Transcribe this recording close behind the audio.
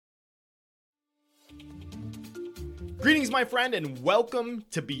Greetings, my friend, and welcome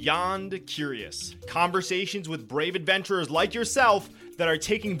to Beyond Curious. Conversations with brave adventurers like yourself that are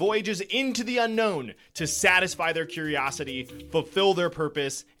taking voyages into the unknown to satisfy their curiosity, fulfill their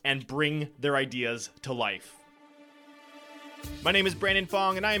purpose, and bring their ideas to life. My name is Brandon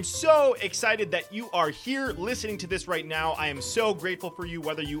Fong, and I am so excited that you are here listening to this right now. I am so grateful for you,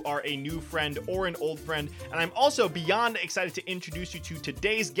 whether you are a new friend or an old friend. And I'm also beyond excited to introduce you to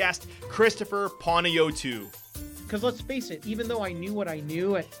today's guest, Christopher Panagiotu. Because let's face it, even though I knew what I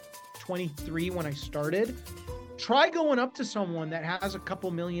knew at 23 when I started, try going up to someone that has a couple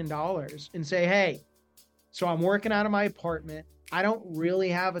 $1 million and say, hey, so I'm working out of my apartment. I don't really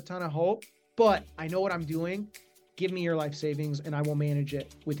have a ton of hope, but I know what I'm doing. Give me your life savings and I will manage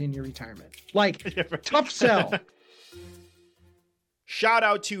it within your retirement. Like, tough sell. Shout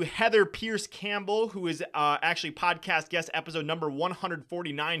out to Heather Pierce Campbell, who is actually podcast guest episode number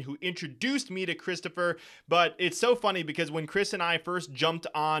 149, who introduced me to Christopher. But it's so funny because when Chris and I first jumped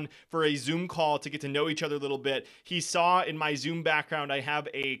on for a Zoom call to get to know each other a little bit, he saw in my Zoom background I have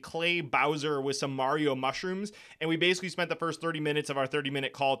a clay Bowser with some Mario mushrooms. And we basically spent the first 30 minutes of our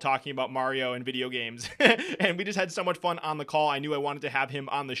 30-minute call talking about Mario and video games. And we just had so much fun on the call. I knew I wanted to have him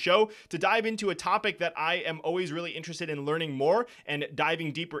on the show to dive into a topic that I am always really interested in learning more and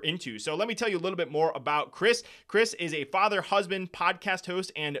diving deeper into. So let me tell you a little bit more about Chris. Chris is a father, husband, podcast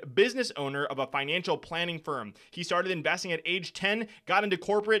host, and business owner of a financial planning firm. He started investing at age 10, got into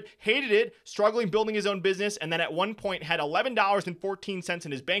corporate, hated it, struggling building his own business, and then at one point had $11.14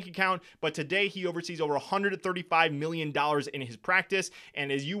 in his bank account. But today he oversees over $135 million in his practice.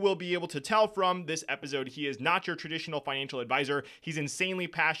 And as you will be able to tell from this episode, he is not your traditional financial advisor. He's insanely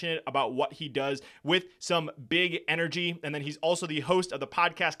passionate about what he does with some big energy. And then he's also the host of the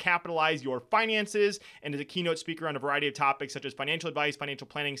podcast Capitalize Your Finances and is a keynote speaker on a variety of topics such as financial advice, financial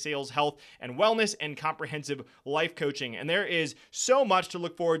planning, sales, health, and wellness, and comprehensive life coaching. And there is so much to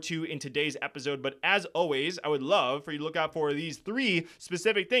look forward to in today's episode. But as always, I would love for you to look out for these 3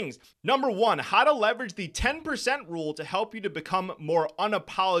 specific things. Number 1, how to leverage the 10% rule to help you to become more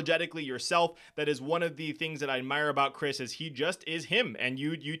unapologetically yourself. That is one of the things that I admire about Chris, is he just is him, and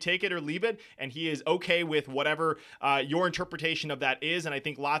you take it or leave it, and he is okay with whatever your interpretation of that is. And I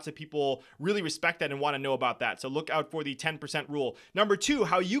think lots of people really respect that and want to know about that. So look out for the 10% rule. Number 2,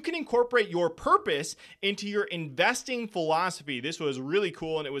 how you can incorporate your purpose into your investing philosophy. This was really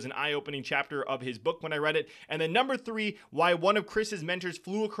cool, and it was an eye-opening chapter of his book when I read it. And then number 3, why one of Chris's mentors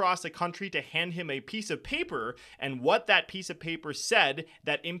flew across the country to hand him a piece of paper and what that piece of paper said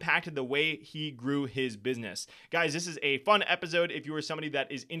that impacted the way he grew his business. Guys, this is a fun episode if you are somebody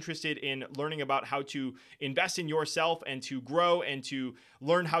that is interested in learning about how to invest in yourself and to grow and to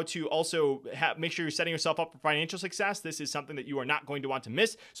learn how to also make sure you're setting yourself up for financial success. This is something that you are not going to want to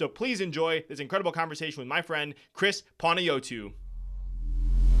miss. So please enjoy this incredible conversation with my friend, Chris Panagiotu.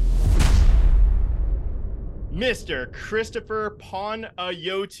 Mr. Christopher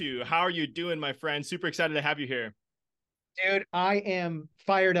Panagiotu, how are you doing, my friend? Super excited to have you here. Dude, I am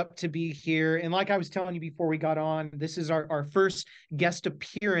fired up to be here. And like I was telling you before we got on, this is our first guest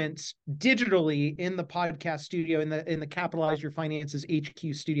appearance digitally in the podcast studio, in the Capitalize Your Finances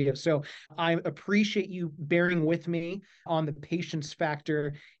HQ studio. So I appreciate you bearing with me on the patience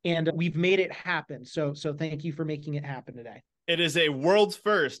factor, and we've made it happen. So thank you for making it happen today. It is a world's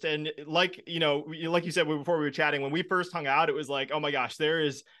first. And like you said before we were chatting, when we first hung out, it was like, oh my gosh,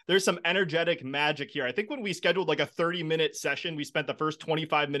 there's some energetic magic here. I think when we scheduled like a 30-minute session, we spent the first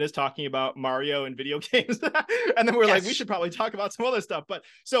 25 minutes talking about Mario and video games. And then we're like, we should probably talk about some other stuff. But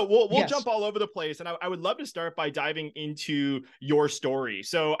so we'll jump all over the place. And I would love to start by diving into your story.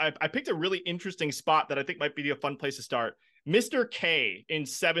 So I picked a really interesting spot that I think might be a fun place to start. Mr. K in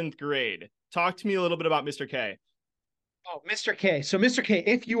 7th grade. Talk to me a little bit about Mr. K. Oh, Mr. K. So Mr. K,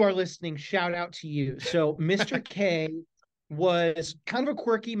 if you are listening, shout out to you. So Mr. K was kind of a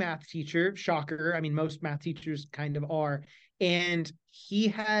quirky math teacher. Shocker. I mean, most math teachers kind of are. And he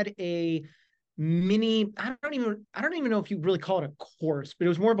had a mini, I don't even know if you really call it a course, but it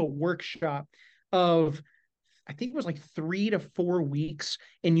was more of a workshop of, I think it was like 3 to 4 weeks.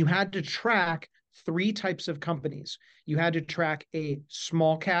 And you had to track 3 types of companies. You had to track a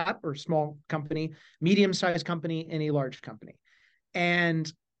small cap or small company, medium-sized company, and a large company.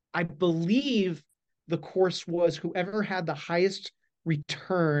 And I believe the course was whoever had the highest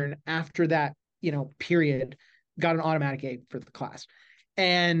return after that, period, got an automatic A for the class.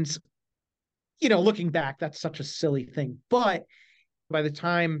 And, looking back, that's such a silly thing. But by the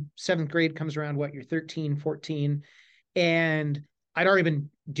time 7th grade comes around, you're 13, 14, and I'd already been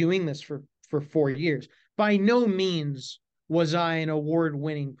doing this for 4 years. By no means was I an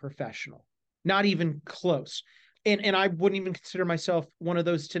award-winning professional, not even close. and I wouldn't even consider myself one of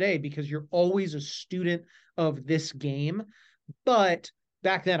those today, because you're always a student of this game. But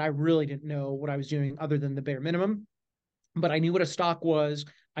back then I really didn't know what I was doing other than the bare minimum. But I knew what a stock was.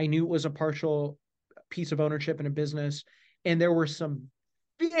 I knew it was a partial piece of ownership in a business. And there were some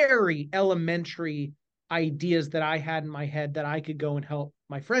very elementary ideas that I had in my head that I could go and help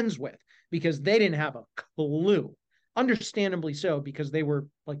my friends with, because they didn't have a clue. Understandably so, because they were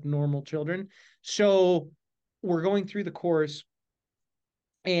like normal children. So we're going through the course,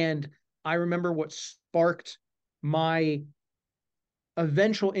 and I remember what sparked my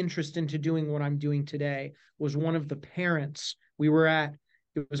eventual interest into doing what I'm doing today was one of the parents. It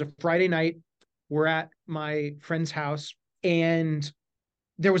was a Friday night. We're at my friend's house, and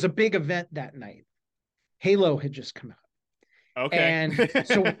there was a big event that night. Halo had just come out. Okay. And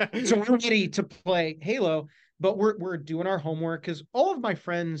so we're ready to play Halo, but we're doing our homework, because all of my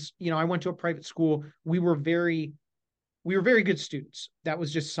friends, I went to a private school. We were very good students. That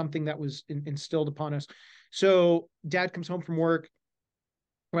was just something that was instilled upon us. So dad comes home from work.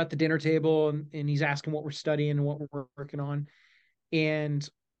 We're at the dinner table, and he's asking what we're studying and what we're working on. And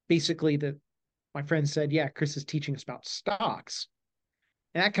basically my friend said, yeah, Chris is teaching us about stocks.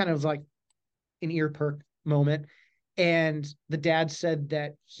 And that kind of was like an ear perk moment. And the dad said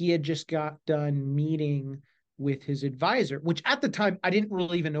that he had just got done meeting with his advisor, which at the time I didn't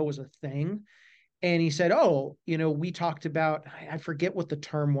really even know was a thing. And he said, oh, we talked about, I forget what the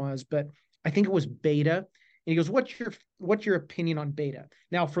term was, but I think it was beta. And he goes, what's your opinion on beta?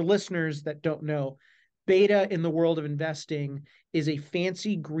 Now, for listeners that don't know, beta in the world of investing is a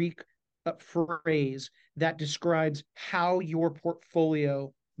fancy Greek phrase that describes how your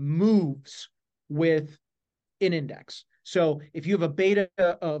portfolio moves with an index. So if you have a beta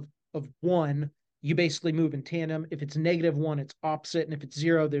of one, you basically move in tandem. If it's -1, it's opposite, and if it's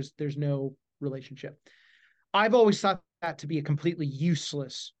zero, there's no relationship. I've always thought that to be a completely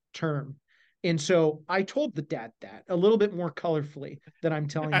useless term. And so I told the dad that a little bit more colorfully than I'm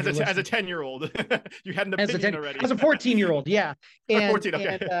telling As your a listeners. 10-year-old, you had an As a opinion 10, already. as a 14-year-old, yeah. Or And 14,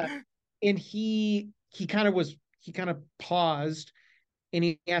 okay. and he kind of paused, and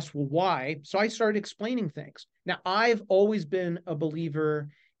he asked, well, why? So I started explaining things. Now, I've always been a believer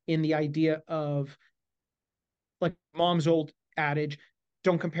in the idea of, like mom's old adage,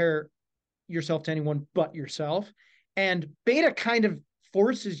 don't compare yourself to anyone but yourself. And beta kind of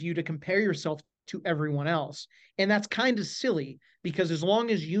forces you to compare yourself to everyone else. And that's kind of silly, because as long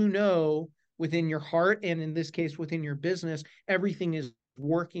as you know within your heart, and in this case within your business, everything is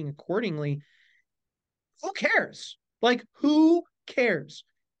working accordingly, who cares? Like, who cares?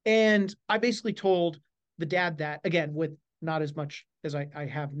 And I basically told the dad that, again, with not as much as I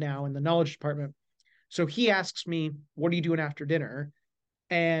have now in the knowledge department. So he asks me, what are you doing after dinner?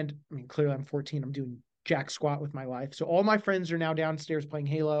 And I mean, clearly I'm 14. I'm doing jack squat with my life. So all my friends are now downstairs playing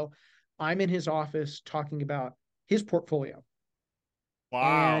Halo. I'm in his office talking about his portfolio.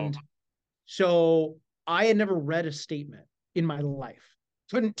 Wow. And so I had never read a statement in my life.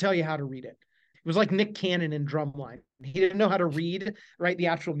 Couldn't tell you how to read it. It was like Nick Cannon in Drumline. He didn't know how to read, right, the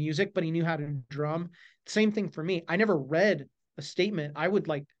actual music, but he knew how to drum. Same thing for me. I never read a statement. I would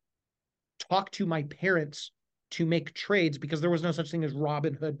like talk to my parents to make trades, because there was no such thing as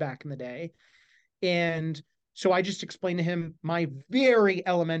Robin Hood back in the day. And so I just explained to him my very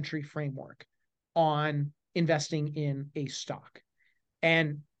elementary framework on investing in a stock.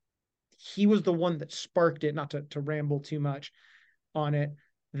 And he was the one that sparked it, not to ramble too much on it,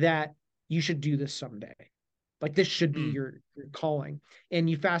 that you should do this someday. Like, this should be Mm. your calling. And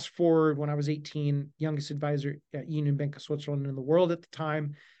you fast forward, when I was 18, youngest advisor at Union Bank of Switzerland in the world at the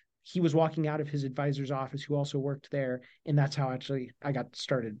time, he was walking out of his advisor's office, who also worked there. And that's how actually I got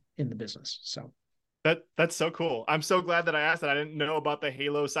started in the business. So That's so cool. I'm so glad that I asked that. I didn't know about the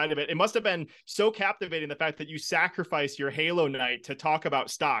Halo side of it. It must have been so captivating, the fact that you sacrificed your Halo night to talk about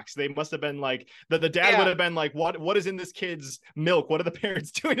stocks. They must have been like, the dad would yeah, have been like, what is in this kid's milk? What are the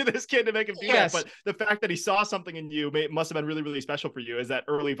parents doing to this kid to make him do that? yes, But the fact that he saw something in you must have been really, really special for you as that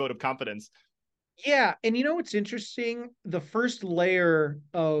early vote of confidence. yeah. And what's interesting? The first layer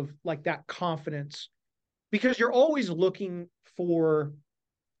of like that confidence, because you're always looking for,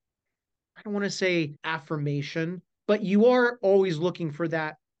 I don't want to say affirmation, but you are always looking for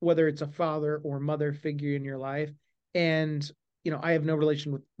that, whether it's a father or mother figure in your life. And, I have no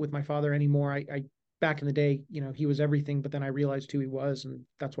relation with my father anymore. I back in the day, he was everything, but then I realized who he was, and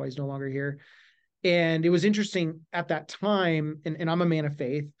that's why he's no longer here. And it was interesting at that time, and I'm a man of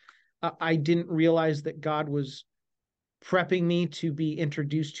faith. I didn't realize that God was prepping me to be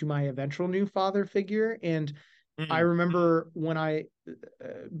introduced to my eventual new father figure. And I Mm. remember when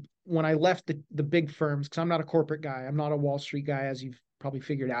when I left the big firms, because I'm not a corporate guy, I'm not a Wall Street guy, as you've probably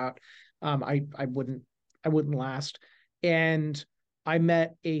figured out. I wouldn't last. And I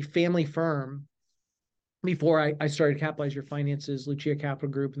met a family firm before I started Capitalize Your Finances, Lucia Capital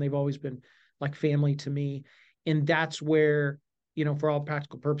Group, and they've always been like family to me. And that's where, for all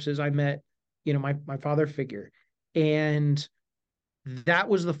practical purposes, I met, my father figure. And that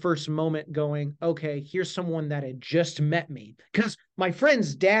was the first moment going, okay, here's someone that had just met me. Because my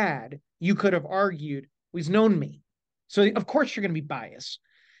friend's dad, you could have argued, he's known me. So of course you're going to be biased.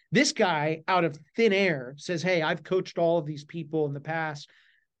 This guy out of thin air says, hey, I've coached all of these people in the past.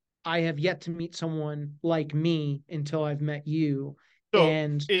 I have yet to meet someone like me until I've met you. So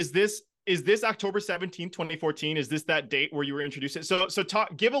And is this October 17th, 2014? Is this that date where you were introduced? So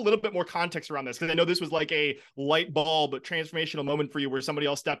give a little bit more context around this, because I know this was like a light bulb transformational moment for you where somebody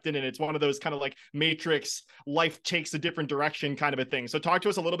else stepped in, and it's one of those kind of like Matrix, life takes a different direction kind of a thing. So talk to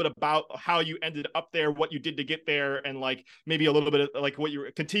us a little bit about how you ended up there, what you did to get there, and like maybe a little bit of like what you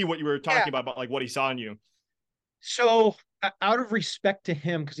were talking about like what he saw in you. So, out of respect to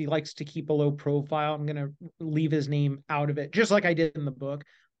him, because he likes to keep a low profile, I'm going to leave his name out of it, just like I did in the book.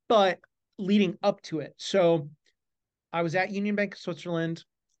 But leading up to it, so I was at Union Bank of Switzerland.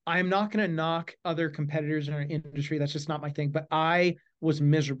 I'm not going to knock other competitors in our industry. That's just not my thing. But I was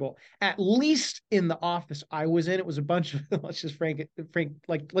miserable. At least in the office I was in, it was a bunch of let's just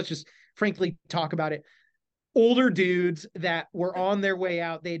frankly talk about it. Older dudes that were on their way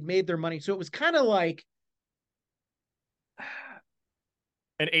out. They'd made their money, so it was kind of like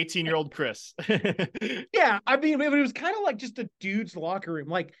An 18-year-old Chris. yeah, I mean, it was kind of like just a dude's locker room.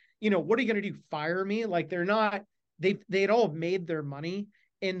 Like, what are you gonna do? Fire me? Like they're not. They'd all made their money,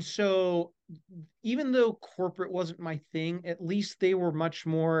 and so even though corporate wasn't my thing, at least they were much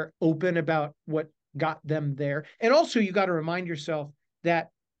more open about what got them there. And also, you got to remind yourself that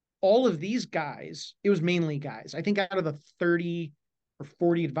all of these guys, it was mainly guys. I think out of the 30 or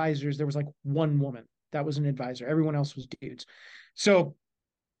 40 advisors, there was like one woman that was an advisor. Everyone else was dudes. So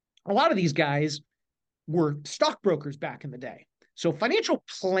a lot of these guys were stockbrokers back in the day. So financial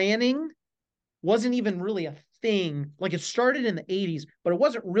planning wasn't even really a thing. Like it started in the 80s, but it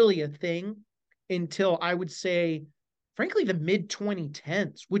wasn't really a thing until I would say, frankly, the mid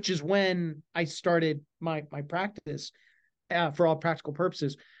 2010s, which is when I started my practice for all practical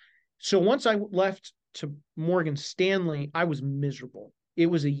purposes. So once I left to Morgan Stanley, I was miserable. It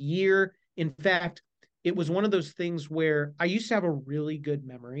was a year. In fact, it was one of those things where I used to have a really good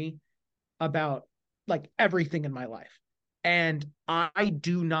memory about like everything in my life. And I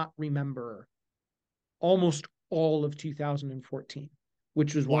do not remember almost all of 2014,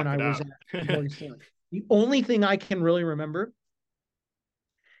 which was when Blocked I it was out. at Morgan Stanley. The only thing I can really remember,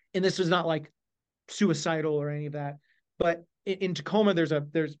 and this was not like suicidal or any of that, but in Tacoma, there's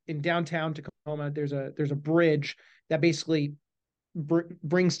in downtown Tacoma, there's a bridge that basically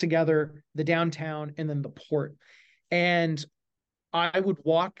brings together the downtown and then the port. And I would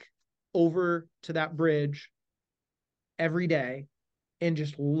walk over to that bridge every day and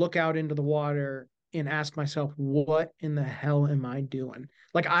just look out into the water and ask myself, what in the hell am I doing?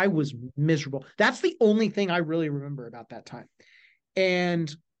 Like I was miserable. That's the only thing I really remember about that time.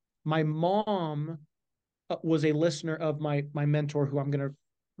 And my mom was a listener of my mentor, who I'm going to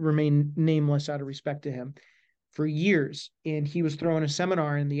remain nameless out of respect to him, for years. And he was throwing a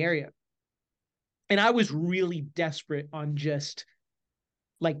seminar in the area. And I was really desperate on just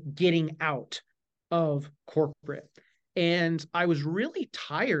like getting out of corporate. And I was really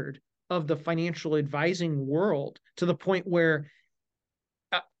tired of the financial advising world, to the point where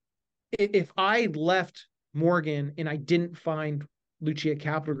if I left Morgan and I didn't find Lucia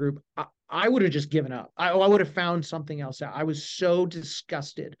Capital Group, I would have just given up. I would have found something else out. I was so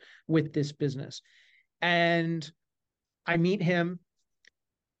disgusted with this business. And I meet him.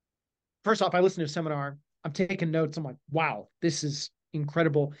 First off, I listen to a seminar. I'm taking notes. I'm like, wow, this is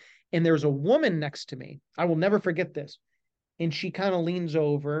incredible. And there's a woman next to me. I will never forget this. And she kind of leans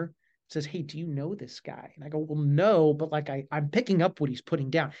over, says, hey, do you know this guy? And I go, well, no, but like I'm picking up what he's putting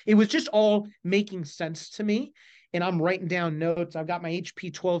down. It was just all making sense to me. And I'm writing down notes. I've got my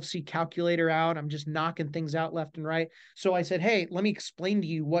HP 12C calculator out. I'm just knocking things out left and right. So I said, hey, let me explain to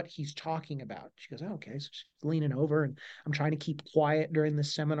you what he's talking about. She goes, oh, okay. So she's leaning over, and I'm trying to keep quiet during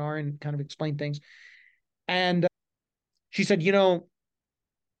this seminar and kind of explain things. And she said,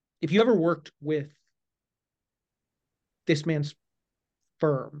 if you ever worked with this man's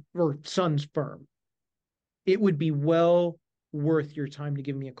firm or son's firm, it would be well worth your time to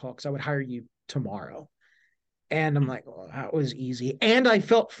give me a call, because I would hire you tomorrow. And I'm like, well, that was easy. And I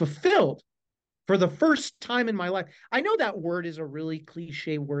felt fulfilled for the first time in my life. I know that word is a really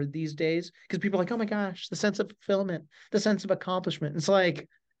cliche word these days because people are like, oh my gosh, the sense of fulfillment, the sense of accomplishment. It's like,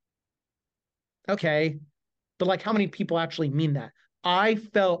 okay, but like how many people actually mean that? I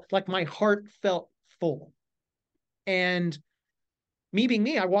felt like my heart felt full. And me being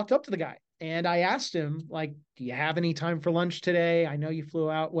me, I walked up to the guy and I asked him, like, do you have any time for lunch today? I know you flew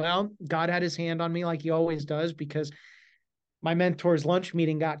out. Well, God had his hand on me like he always does because my mentor's lunch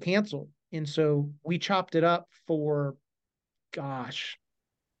meeting got canceled. And so we chopped it up for, gosh,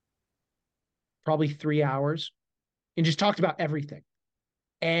 probably 3 hours and just talked about everything.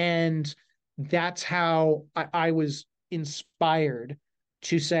 And that's how I was inspired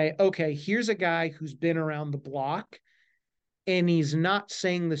to say, okay, here's a guy who's been around the block and he's not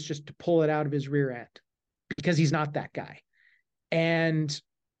saying this just to pull it out of his rear end because he's not that guy. And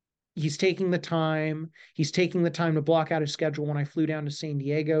he's taking the time. He's taking the time to block out his schedule. When I flew down to San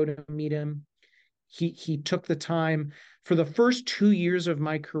Diego to meet him, he took the time. For the first 2 years of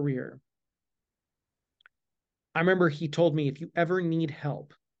my career, I remember he told me, if you ever need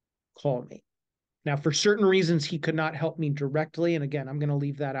help, call me. Now, for certain reasons, he could not help me directly. And again, I'm going to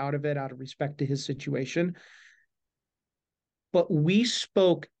leave that out of it out of respect to his situation. But we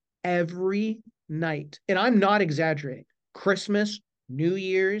spoke every night. And I'm not exaggerating. Christmas, New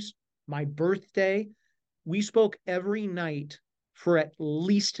Year's, my birthday, we spoke every night for at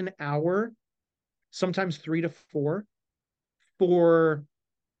least an hour, sometimes 3 to 4, for,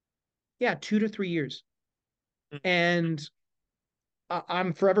 yeah, 2 to 3 years. And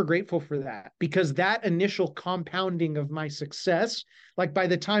I'm forever grateful for that because that initial compounding of my success, like by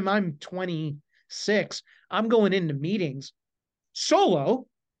the time I'm 26, I'm going into meetings solo,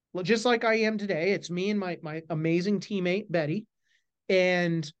 just like I am today. It's me and my amazing teammate, Betty.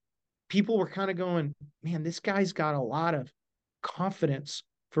 And people were kind of going, man, this guy's got a lot of confidence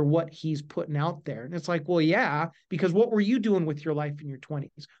for what he's putting out there. And it's like, well, yeah, because what were you doing with your life in your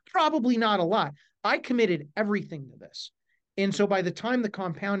 20s? Probably not a lot. I committed everything to this. And so by the time the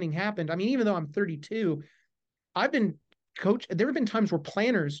compounding happened, I mean, even though I'm 32, I've been coach. There have been times where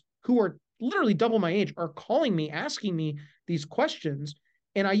planners who are literally double my age are calling me, asking me these questions.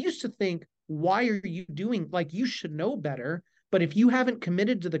 And I used to think, why are you doing, like, you should know better. But if you haven't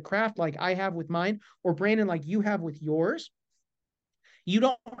committed to the craft like I have with mine, or Brandon, like you have with yours, you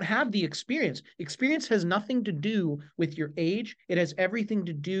don't have the experience. Experience has nothing to do with your age. It has everything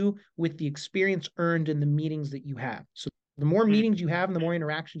to do with the experience earned in the meetings that you have. So the more meetings you have and the more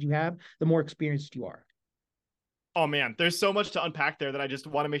interactions you have, the more experienced you are. Oh man, there's so much to unpack there that I just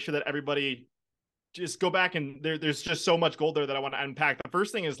want to make sure that everybody just go back, and there's just so much gold there that I want to unpack. The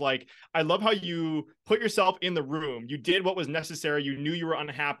first thing is, like, I love how you put yourself in the room. You did what was necessary. You knew you were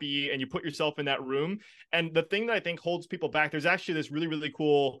unhappy and you put yourself in that room. And the thing that I think holds people back, there's actually this really, really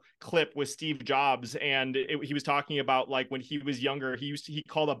cool clip with Steve Jobs. And he was talking about, like, when he was younger, he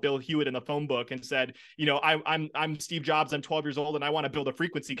called up Bill Hewitt in the phone book and said, you know, I'm Steve Jobs. I'm 12 years old and I want to build a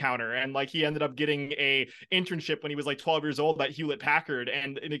frequency counter. And like, he ended up getting a internship when he was like 12 years old at Hewlett Packard.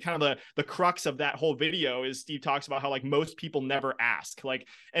 And it kind of the crux of that whole video is Steve talks about how, like, most people never ask, like,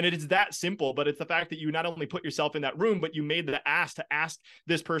 and it is that simple, but it's the fact that you not only put yourself in that room, but you made the ask to ask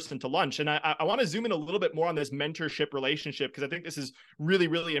this person to lunch. And I want to zoom in a little bit more on this mentorship relationship, because I think this is really,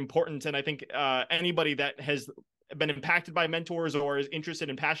 really important. And I think anybody that has been impacted by mentors or is interested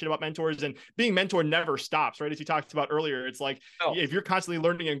and passionate about mentors, and being mentored never stops, right? As you talked about earlier, it's like, if you're constantly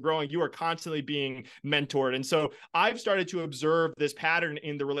learning and growing, you are constantly being mentored. And so I've started to observe this pattern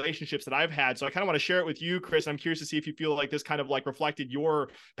in the relationships that I've had. So I kind of want to share it with you, Chris. I'm curious to see if you feel like this kind of like reflected your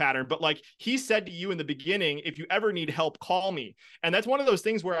pattern. But like, he said to you in the beginning, if you ever need help, call me. And that's one of those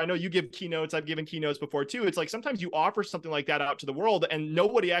things where I know you give keynotes. I've given keynotes before too. It's like, sometimes you offer something like that out to the world and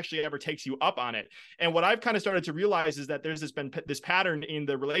nobody actually ever takes you up on it. And what I've kind of started to realize is that there's this pattern in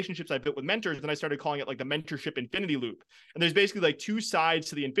the relationships I've built with mentors, and I started calling it like the mentorship infinity loop. And there's basically like two sides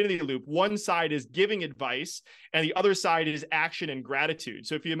to the infinity loop. One side is giving advice, and the other side is action and gratitude.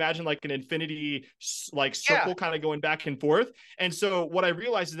 So if you imagine like an infinity like circle kind of going back and forth. And so what I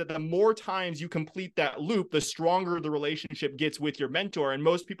realized is that the more times you complete that loop, the stronger the relationship gets with your mentor. And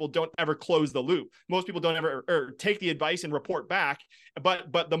most people don't ever close the loop. Most people don't ever or take the advice and report back.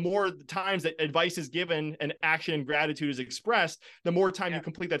 But the more times that advice is given and action and gratitude is expressed, the more time you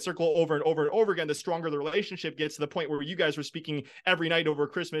complete that circle over and over and over again, the stronger the relationship gets, to the point where you guys were speaking every night over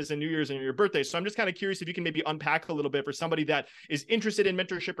Christmas and New Year's and your birthday. So I'm just kind of curious if you can maybe unpack a little bit for somebody that is interested in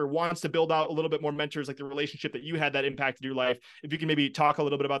mentorship or wants to build out a little bit more mentors, like the relationship that you had that impacted your life. If you can maybe talk a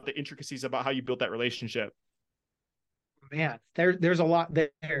little bit about the intricacies about how you built that relationship. Man, there's a lot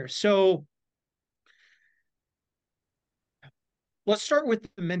there. So let's start with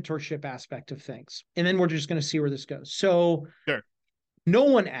the mentorship aspect of things, and then we're just going to see where this goes. So Sure. no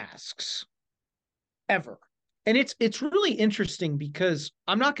one asks ever. And it's really interesting because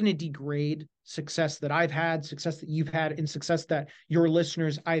I'm not going to degrade success that I've had, success that you've had, and success that your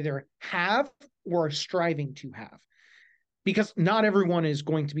listeners either have or are striving to have. Because not everyone is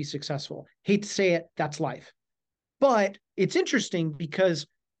going to be successful. Hate to say it, that's life. But it's interesting because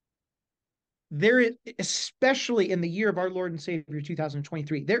there is, especially in the year of our Lord and Savior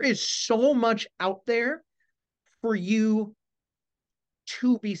 2023, there is so much out there for you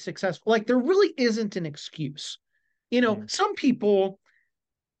to be successful. Like there really isn't an excuse. Mm. Some people,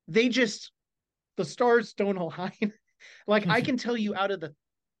 they just, the stars don't align. Like I can tell you out of the,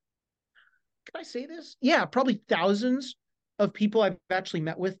 can I say this? Yeah, probably thousands of people I've actually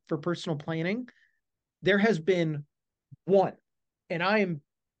met with for personal planning. There has been one, and I am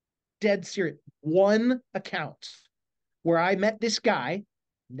dead serious, one account where I met this guy,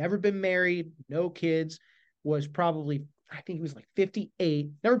 never been married, no kids, was probably, I think he was like 58,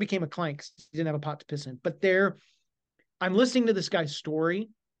 never became a client because he didn't have a pot to piss in. But there, I'm listening to this guy's story,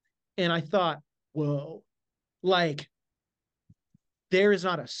 and I thought, whoa, like there is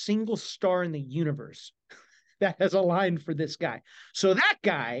not a single star in the universe that has aligned for this guy. So that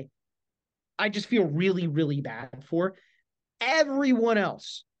guy, I just feel really, really bad for. Everyone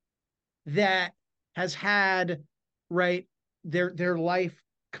else that has had, right, their life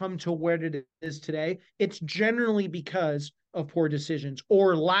come to where it is today, it's generally because of poor decisions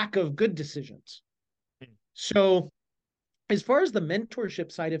or lack of good decisions. So as far as the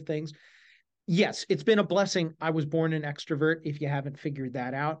mentorship side of things, yes, it's been a blessing. I was born an extrovert, if you haven't figured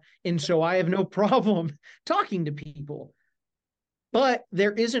that out. And so I have no problem talking to people, but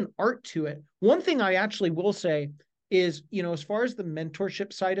there is an art to it. One thing I actually will say is, as far as the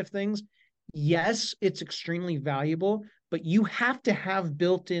mentorship side of things, yes, it's extremely valuable, but you have to have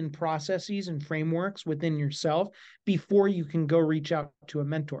built-in processes and frameworks within yourself before you can go reach out to a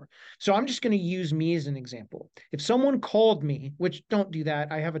mentor. So I'm just going to use me as an example. If someone called me, which don't do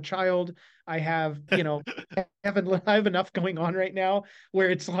that, I have a child, I have, I have enough going on right now where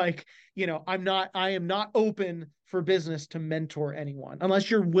it's like, I am not open for business to mentor anyone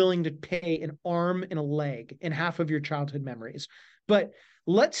unless you're willing to pay an arm and a leg and half of your childhood memories. But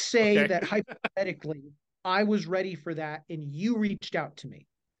let's say Okay. that hypothetically, I was ready for that and you reached out to me.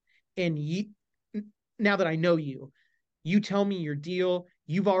 And now that I know you, you tell me your deal.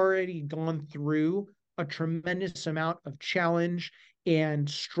 You've already gone through a tremendous amount of challenge and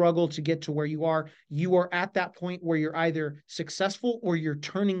struggle to get to where you are. You are at that point where you're either successful or you're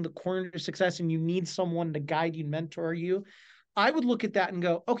turning the corner to success and you need someone to guide you, mentor you. I would look at that and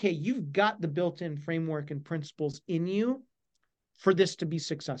go, okay, you've got the built in framework and principles in you for this to be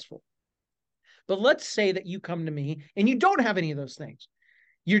successful. But let's say that you come to me and you don't have any of those things.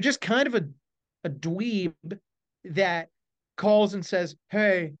 You're just kind of a dweeb that calls and says,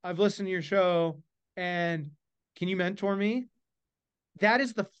 hey, I've listened to your show and can you mentor me? That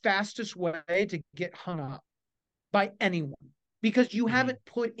is the fastest way to get hung up by anyone because you Mm-hmm. haven't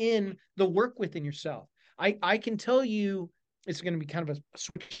put in the work within yourself. I can tell you it's going to be kind of a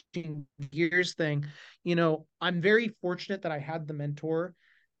switching gears thing. I'm very fortunate that I had the mentor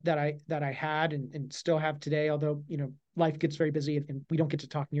that I had and still have today, although, life gets very busy and we don't get to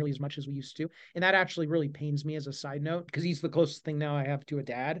talk nearly as much as we used to. And that actually really pains me as a side note because he's the closest thing now I have to a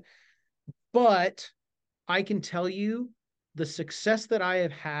dad. But I can tell you the success that I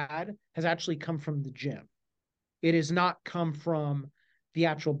have had has actually come from the gym. It has not come from the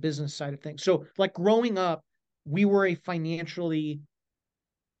actual business side of things. So, like growing up, we were a financially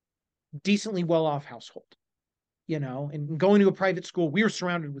decently well off household, and going to a private school, we were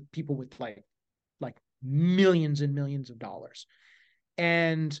surrounded with people with like millions and millions of dollars.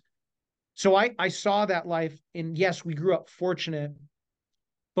 And so I saw that life. And yes, we grew up fortunate,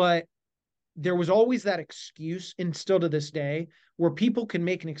 but there was always that excuse, and still to this day, where people can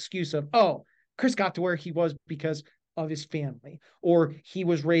make an excuse of, oh, Chris got to where he was because of his family, or he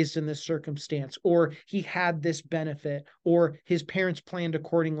was raised in this circumstance, or he had this benefit, or his parents planned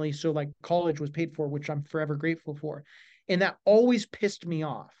accordingly. So, like, college was paid for, which I'm forever grateful for. And that always pissed me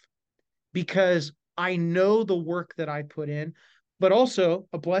off because I know the work that I put in, but also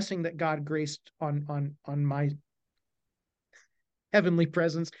a blessing that God graced on my heavenly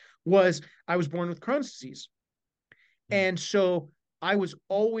presence was I was born with Crohn's disease. And so I was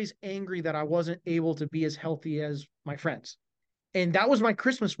always angry that I wasn't able to be as healthy as my friends. And that was my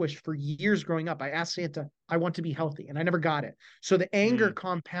Christmas wish for years growing up. I asked Santa, I want to be healthy, and I never got it. So the anger Mm.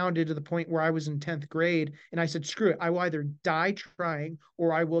 compounded to the point where I was in 10th grade, and I said, screw it. I will either die trying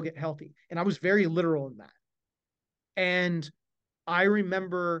or I will get healthy. And I was very literal in that. And I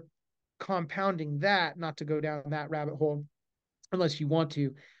remember compounding that, not to go down that rabbit hole unless you want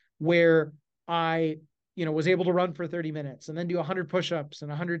to, where I, was able to run for 30 minutes and then do 100 push-ups and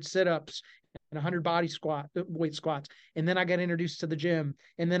 100 sit-ups and 100 weight squats. And then I got introduced to the gym,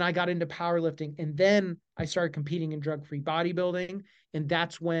 and then I got into powerlifting, and then I started competing in drug-free bodybuilding. And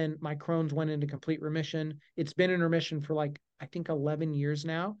that's when my Crohn's went into complete remission. It's been in remission for like, I think 11 years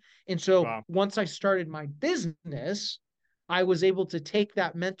now. And so Wow. once I started my business, I was able to take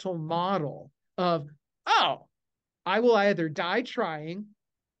that mental model of, oh, I will either die trying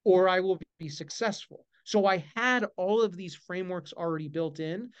or I will be successful. So I had all of these frameworks already built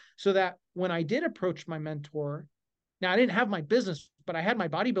in so that when I did approach my mentor, now I didn't have my business, but I had my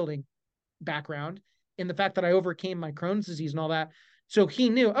bodybuilding background in the fact that I overcame my Crohn's disease and all that. So he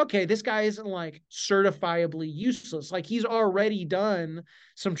knew, okay, this guy isn't like certifiably useless. Like he's already done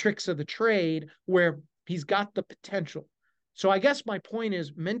some tricks of the trade where he's got the potential. So I guess my point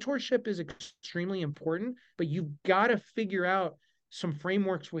is mentorship is extremely important, but you've got to figure out some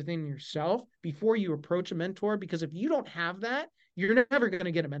frameworks within yourself before you approach a mentor. Because if you don't have that, you're never going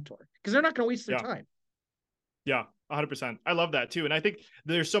to get a mentor because they're not going to waste their Yeah. time. Yeah, 100%. I love that too. And I think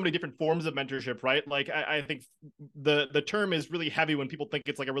there's so many different forms of mentorship, right? Like I think the term is really heavy when people think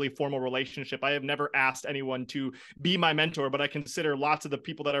it's like a really formal relationship. I have never asked anyone to be my mentor, but I consider lots of the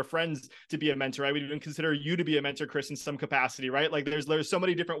people that are friends to be a mentor. I would even consider you to be a mentor, Chris, in some capacity, right? Like there's so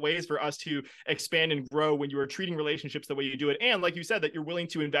many different ways for us to expand and grow when you are treating relationships the way you do it. And like you said, that you're willing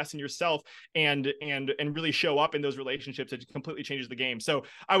to invest in yourself and really show up in those relationships. It completely changes the game. So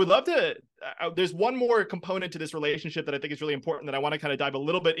I would love to, there's one more component to this relationship that I think is really important that I want to kind of dive a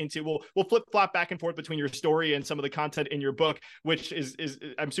little bit into. We'll flip flop back and forth between your story and some of the content in your book, which is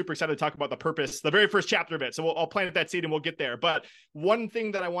I'm super excited to talk about the purpose, the very first chapter of it. So I'll plant that seed and we'll get there. But one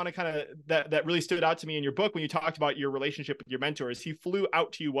thing that I want to kind of that really stood out to me in your book when you talked about your relationship with your mentor is he flew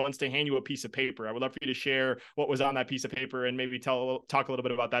out to you once to hand you a piece of paper. I would love for you to share what was on that piece of paper and maybe talk a little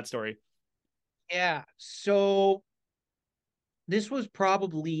bit about that story. Yeah. So this was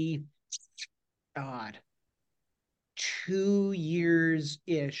probably, God, 2 years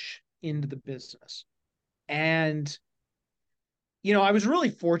ish into the business. And, I was really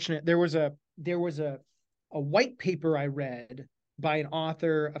fortunate. There was a white paper I read by an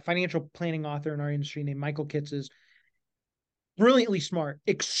author, a financial planning author in our industry named Michael Kitces, brilliantly smart,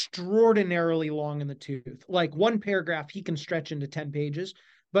 extraordinarily long in the tooth. Like one paragraph he can stretch into 10 pages,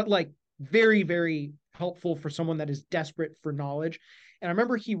 but like very, very helpful for someone that is desperate for knowledge. And I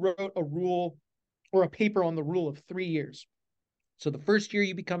remember he wrote a rule or a paper on the rule of 3 years. So the first year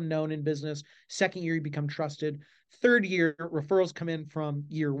you become known in business, second year you become trusted, third year referrals come in from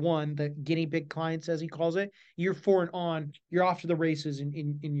year one, the guinea pig clients as he calls it. Year 4 and on, you're off to the races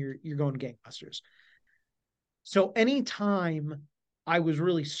in you're going gangbusters. So anytime I was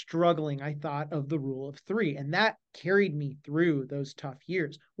really struggling, I thought of the rule of 3, and that carried me through those tough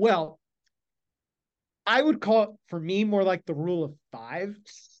years. Well, I would call it for me more like the rule of 5.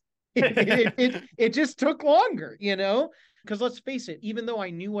 It just took longer, because let's face it, even though I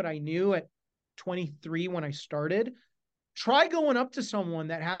knew what I knew at 23 when I started, try going up to someone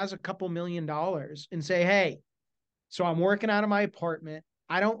that has a couple $1,000,000 and say, hey, so I'm working out of my apartment.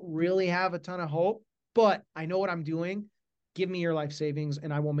 I don't really have a ton of hope, but I know what I'm doing. Give me your life savings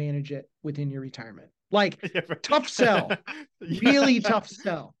and I will manage it within your retirement. Like tough sell, really Yeah. tough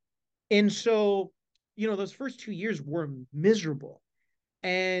sell. And so, those first 2 years were miserable.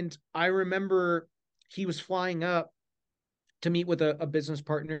 And I remember he was flying up to meet with a business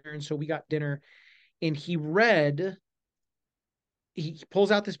partner. And so we got dinner and he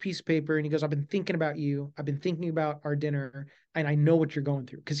pulls out this piece of paper and he goes, I've been thinking about you. I've been thinking about our dinner and I know what you're going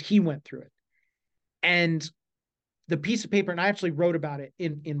through because he went through it. And the piece of paper, and I actually wrote about it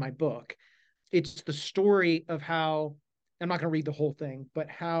in my book. It's the story of how, I'm not going to read the whole thing,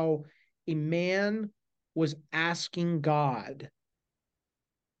 but how a man was asking God,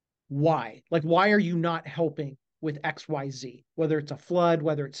 why? Like, why are you not helping with XYZ? Whether it's a flood,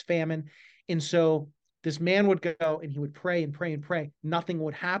 whether it's famine. And so this man would go and he would pray and pray and pray. Nothing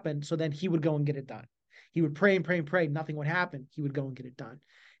would happen. So then he would go and get it done. He would pray and pray and pray. Nothing would happen. He would go and get it done.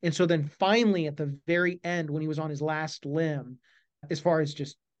 And so then finally, at the very end, when he was on his last limb, as far as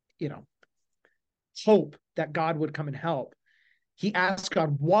just, you know, hope that God would come and help, he asked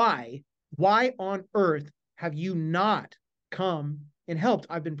God, why? Why on earth have you not come and helped?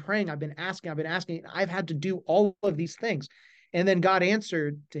 I've been praying, I've been asking, I've had to do all of these things. And then God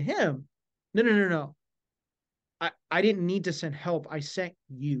answered to him, no, no, no, no. I didn't need to send help. I sent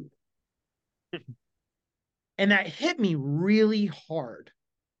you. And that hit me really hard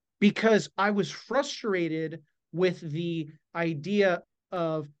because I was frustrated with the idea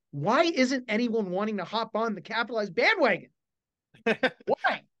of why isn't anyone wanting to hop on the capitalized bandwagon?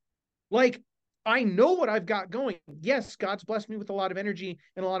 Why? Like, I know what I've got going. Yes, God's blessed me with a lot of energy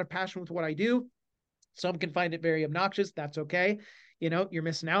and a lot of passion with what I do. Some can find it very obnoxious. That's okay. You're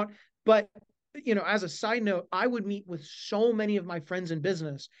missing out. But, as a side note, I would meet with so many of my friends in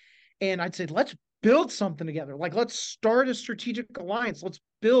business and I'd say, let's build something together. Like, let's start a strategic alliance. Let's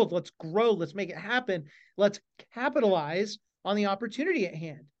build, let's grow, let's make it happen. Let's capitalize on the opportunity at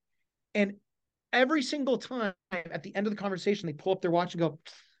hand. And every single time at the end of the conversation, they pull up their watch and go,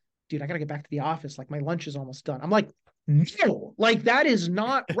 dude, I got to get back to the office. Like, my lunch is almost done. I'm like, no, like, that is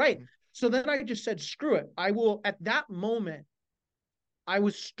not right. So then I just said, screw it. I will, at that moment, I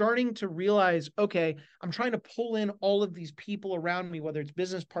was starting to realize, okay, I'm trying to pull in all of these people around me, whether it's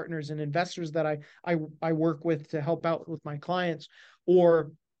business partners and investors that I work with to help out with my clients,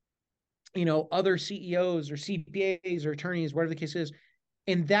 or, other CEOs or CPAs or attorneys, whatever the case is.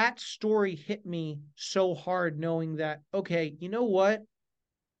 And that story hit me so hard, knowing that, okay, you know what?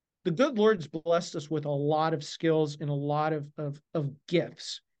 The good Lord's blessed us with a lot of skills and a lot of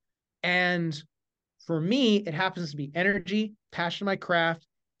gifts. And for me, it happens to be energy, passion of my craft,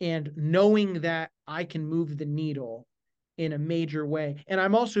 and knowing that I can move the needle in a major way. And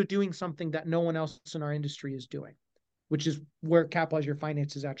I'm also doing something that no one else in our industry is doing, which is where Capitalize Your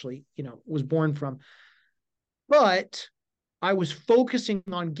Finances actually, was born from. But I was focusing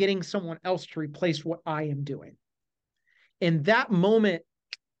on getting someone else to replace what I am doing. And that moment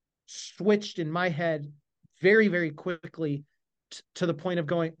switched in my head very, very quickly to the point of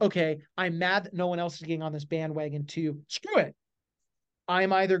going, okay, I'm mad that no one else is getting on this bandwagon, to screw it.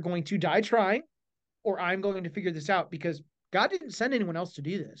 I'm either going to die trying or I'm going to figure this out, because God didn't send anyone else to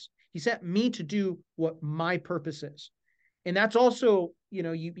do this. He sent me to do what my purpose is. And that's also,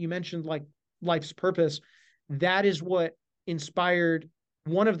 you mentioned like life's purpose. That is what inspired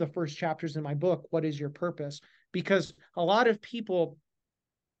one of the first chapters in my book, What is Your Purpose? Because a lot of people,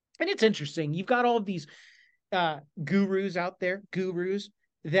 and it's interesting, you've got all of these gurus out there,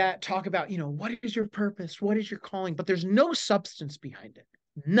 that talk about, what is your purpose? What is your calling? But there's no substance behind it.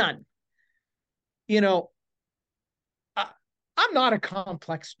 None. You know, I'm not a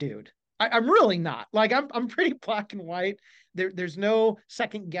complex dude. I'm really not. Like, I'm pretty black and white. There's no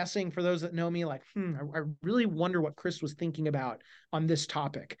second guessing for those that know me. Like, I really wonder what Chris was thinking about on this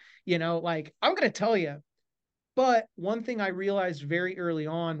topic. Like, I'm going to tell you. But one thing I realized very early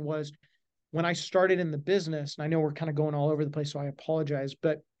on was, when I started in the business, and I know we're kind of going all over the place, so I apologize,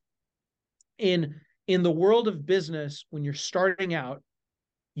 but in the world of business, when you're starting out,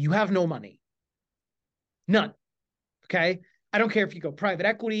 you have no money. None. Okay. I don't care if you go private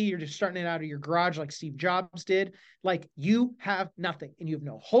equity, you're just starting it out of your garage like Steve Jobs did. Like, you have nothing, and you have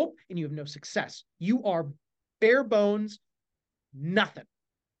no hope, and you have no success. You are bare bones, nothing.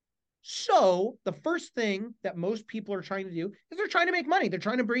 So the first thing that most people are trying to do is they're trying to make money. They're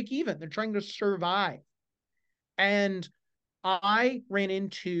trying to break even. They're trying to survive. And I ran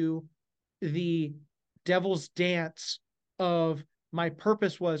into the devil's dance of, my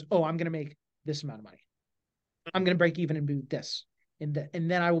purpose was, oh, I'm going to make this amount of money. I'm going to break even and do this. And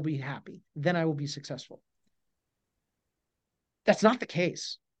then I will be happy. Then I will be successful. That's not the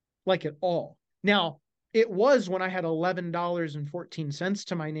case, like, at all. Now, it was when I had $11.14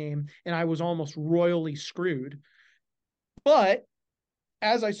 to my name and I was almost royally screwed. But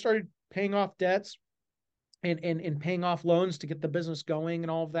as I started paying off debts and paying off loans to get the business going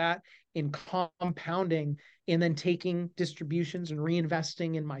and all of that, in compounding, and then taking distributions and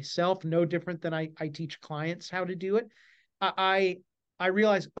reinvesting in myself, no different than I teach clients how to do it, I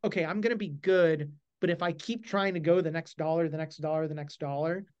realized, okay, I'm going to be good, but if I keep trying to go the next dollar, the next dollar, the next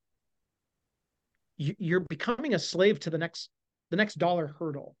dollar, you're becoming a slave to the next dollar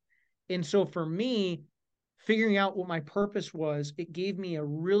hurdle. And so for me, figuring out what my purpose was, it gave me a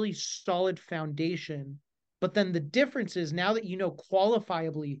really solid foundation. But then the difference is, now that you know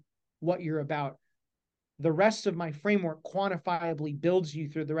qualifiably what you're about, the rest of my framework quantifiably builds you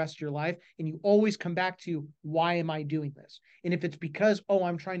through the rest of your life. And you always come back to, why am I doing this? And if it's because, oh,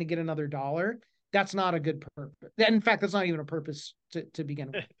 I'm trying to get another dollar, that's not a good purpose. In fact, that's not even a purpose to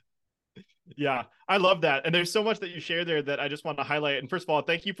begin with. Yeah, I love that. And there's so much that you share there that I just want to highlight. And first of all,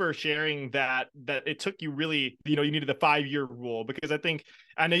 thank you for sharing that it took you really, you needed the 5-year rule, because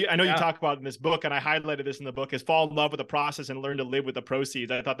I know you talk about it in this book, and I highlighted this in the book, is fall in love with the process and learn to live with the proceeds.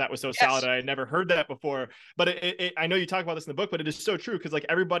 I thought that was so solid. I had never heard that before, but I know you talk about this in the book, but it is so true, because like,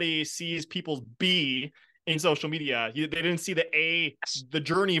 everybody sees people's B in social media. They didn't see the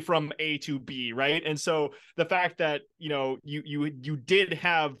journey from A to B, right? And so the fact that, you know, you did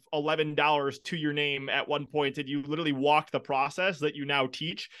have $11 to your name at one point, and you literally walked the process that you now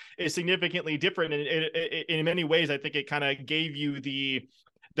teach, is significantly different. And in many ways, I think it kind of gave you the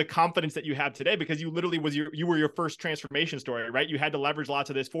confidence that you have today, because you literally you were your first transformation story, right? You had to leverage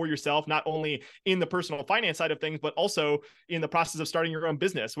lots of this for yourself, not only in the personal finance side of things, but also in the process of starting your own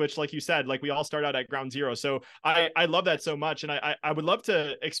business, which, like you said, like we all start out at ground zero. So I love that so much. And I would love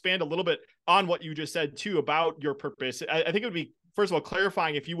to expand a little bit on what you just said too, about your purpose. I think it would be, first of all,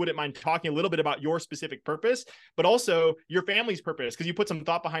 clarifying, if you wouldn't mind talking a little bit about your specific purpose, but also your family's purpose, because you put some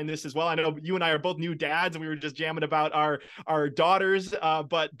thought behind this as well. I know you and I are both new dads, and we were just jamming about our daughters,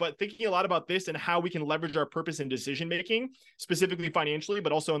 but thinking a lot about this and how we can leverage our purpose in decision making, specifically financially,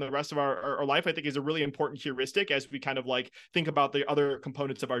 but also in the rest of our life, I think is a really important heuristic as we kind of like think about the other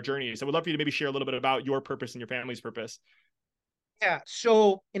components of our journey. So I would love for you to maybe share a little bit about your purpose and your family's purpose. Yeah.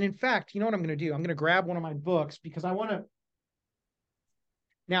 So, and in fact, you know what I'm going to do? I'm going to grab one of my books, because I want to.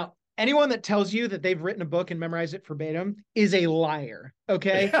 Now, anyone that tells you that they've written a book and memorized it verbatim is a liar.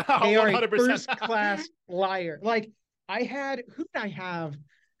 Okay. They are a 100%. first class liar. Like, who did I have?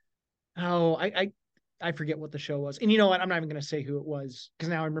 Oh, I forget what the show was. And you know what? I'm not even going to say who it was, because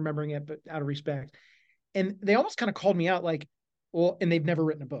now I'm remembering it, but out of respect. And they almost kind of called me out, like, well, and they've never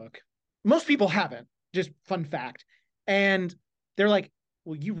written a book. Most people haven't. Just fun fact. And they're like,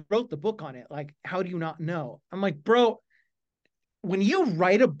 well, you wrote the book on it. Like, how do you not know? I'm like, bro, when you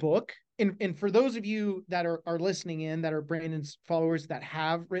write a book, and for those of you that are listening in, that are Brandon's followers that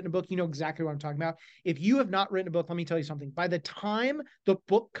have written a book, you know exactly what I'm talking about. If you have not written a book, let me tell you something. By the time the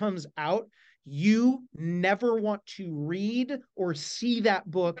book comes out, you never want to read or see that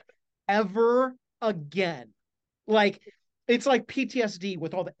book ever again. Like, it's like PTSD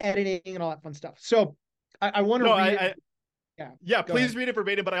with all the editing and all that fun stuff. So I want to No, read it. Yeah, Go please ahead. read it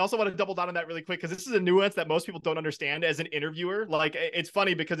verbatim, but I also want to double down on that really quick, because this is a nuance that most people don't understand as an interviewer. Like, it's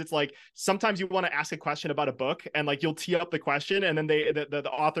funny because it's like sometimes you want to ask a question about a book, and like you'll tee up the question, and then the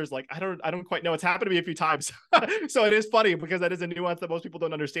author's like, I don't quite know. It's happened to me a few times. So it is funny because that is a nuance that most people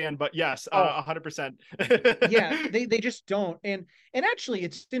don't understand. But yes, Oh, 100%. yeah, they just don't. And actually,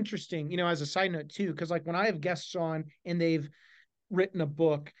 it's interesting, as a side note too, because like when I have guests on and they've written a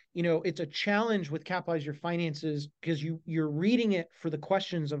book, it's a challenge with Capitalize Your Finances, because you're reading it for the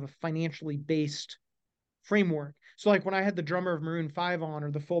questions of a financially based framework. So like when I had the drummer of Maroon 5 on,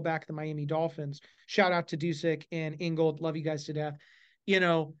 or the fullback of the Miami Dolphins, shout out to Dusick and Ingold, love you guys to death.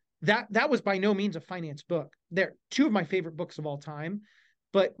 That was by no means a finance book. They're two of my favorite books of all time.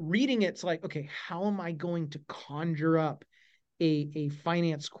 But reading it's like, okay, how am I going to conjure up a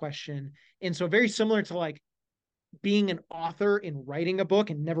finance question? And so very similar to like being an author and writing a book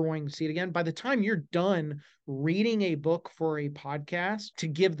and never wanting to see it again, by the time you're done reading a book for a podcast to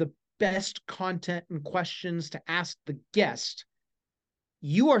give the best content and questions to ask the guest,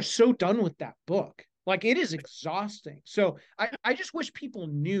 you are so done with that book. Like, it is exhausting. So I just wish people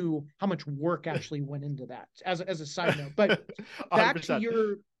knew how much work actually went into that, as a side note. But back to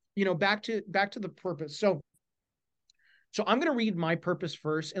 100%. your, back to the purpose. So I'm going to read my purpose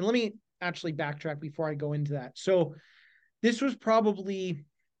first, and let me actually backtrack before I go into that. So this was probably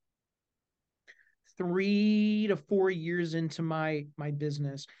 3 to 4 years into my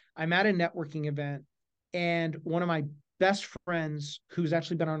business. I'm at a networking event, and one of my best friends, who's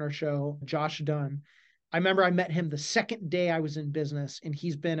actually been on our show, Josh Dunn, I remember I met him the second day I was in business, and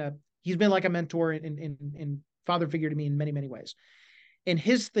he's been like a mentor and father figure to me in many, many ways. And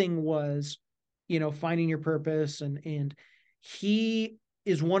his thing was, finding your purpose, and he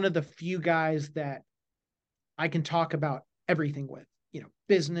is one of the few guys that I can talk about everything with,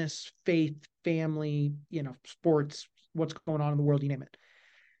 business, faith, family, sports, what's going on in the world, you name it.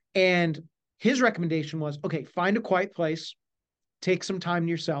 And his recommendation was, okay, find a quiet place, take some time to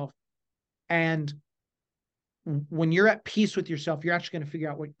yourself. And when you're at peace with yourself, you're actually going to figure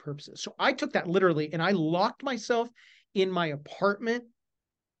out what your purpose is. So I took that literally, and I locked myself in my apartment,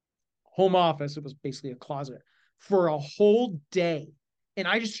 home office. It was basically a closet, for a whole day. And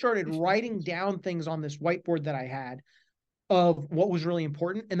I just started writing down things on this whiteboard that I had of what was really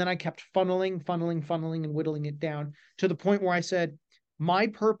important. And then I kept funneling, and whittling it down to the point where I said, my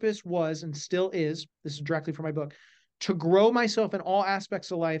purpose was, and still is, this is directly from my book, to grow myself in all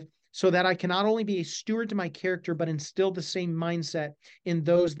aspects of life, so that I can not only be a steward to my character, but instill the same mindset in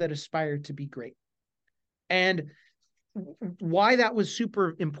those that aspire to be great. And why that was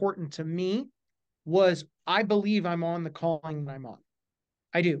super important to me was, I believe I'm on the calling that I'm on.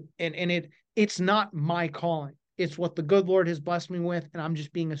 I do. And it's not my calling. It's what the good Lord has blessed me with, and I'm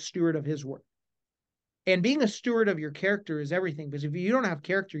just being a steward of his work. And being a steward of your character is everything, because if you don't have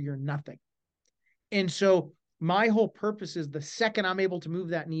character, you're nothing. And so my whole purpose is the second I'm able to move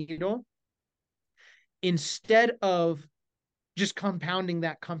that needle, instead of just compounding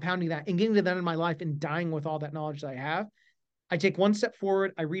that, and getting to the end of my life and dying with all that knowledge that I have, I take one step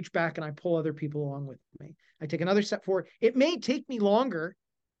forward, I reach back, and I pull other people along with me. I take another step forward. It may take me longer,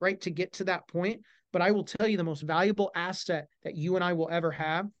 right, to get to that point, but I will tell you the most valuable asset that you and I will ever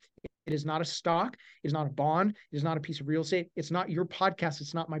have. It is not a stock. It is not a bond. It is not a piece of real estate. It's not your podcast.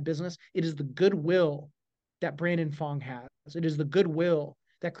 It's not my business. It is the goodwill that Brandon Fong has. It is the goodwill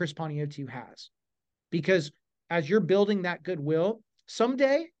that Chris Panagiotu has. Because as you're building that goodwill,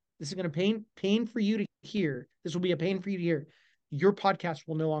 someday, this is going to pain for you to hear. This will be a pain for you to hear. Your podcast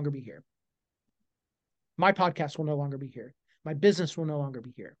will no longer be here. My podcast will no longer be here. My business will no longer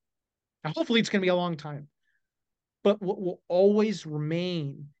be here. Now, hopefully it's going to be a long time. But what will always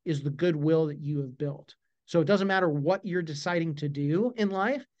remain is the goodwill that you have built. So it doesn't matter what you're deciding to do in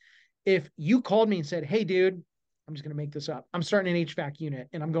life. If you called me and said, hey, dude, I'm just going to make this up, I'm starting an HVAC unit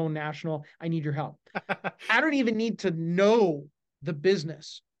and I'm going national, I need your help. I don't even need to know the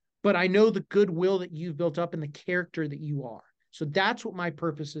business, but I know the goodwill that you've built up and the character that you are. So that's what my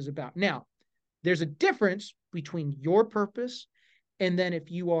purpose is about. Now, there's a difference between your purpose and then if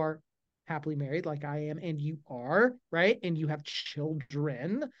you are happily married like I am, and you are, right, and you have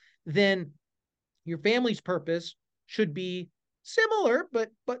children, then your family's purpose should be similar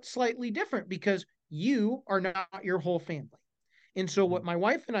but slightly different, because you are not your whole family. And so what my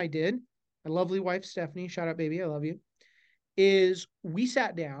wife and I did, my lovely wife Stephanie, shout out baby, I love you, is we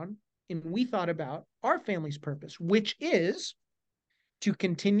sat down and we thought about our family's purpose, which is to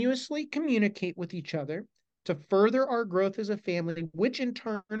continuously communicate with each other to further our growth as a family, which in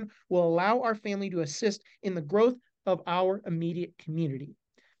turn will allow our family to assist in the growth of our immediate community.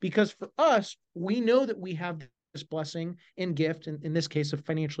 Because for us, we know that we have this blessing and gift, in this case of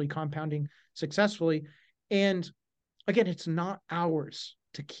financially compounding successfully. And again, it's not ours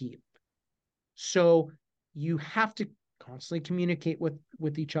to keep. So you have to constantly communicate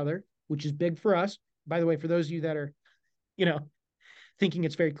with each other, which is big for us. By the way, for those of you that are, thinking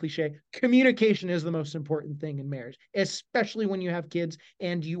it's very cliche, communication is the most important thing in marriage, especially when you have kids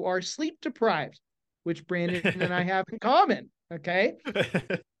and you are sleep deprived, which Brandon and I have in common. Okay.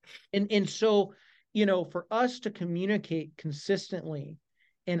 And so, for us to communicate consistently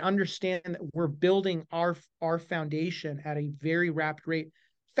and understand that we're building our foundation at a very rapid rate,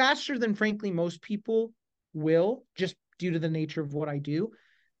 faster than frankly most people will, just due to the nature of what I do.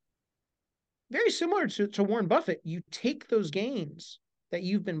 Very similar to Warren Buffett. You take those gains that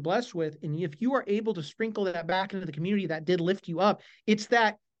you've been blessed with, and if you are able to sprinkle that back into the community that did lift you up, it's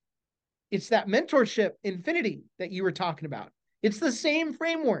that mentorship infinity that you were talking about. It's the same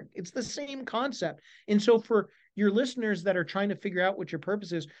framework. It's the same concept. And so for your listeners that are trying to figure out what your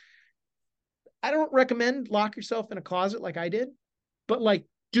purpose is, I don't recommend lock yourself in a closet like I did, but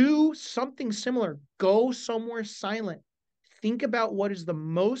do something similar. Go somewhere silent. Think about what is the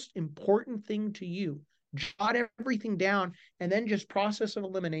most important thing to you. Jot everything down, and then just process of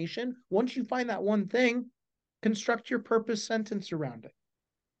elimination. Once you find that one thing, construct your purpose sentence around it.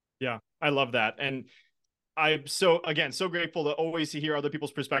 Yeah, I love that. And I'm so grateful to always hear other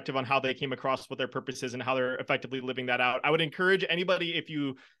people's perspective on how they came across what their purpose is and how they're effectively living that out. I would encourage anybody,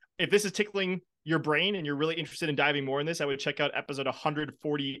 if this is tickling your brain and you're really interested in diving more in this, I would check out episode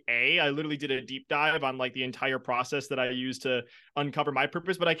 140A. I literally did a deep dive on the entire process that I used to uncover my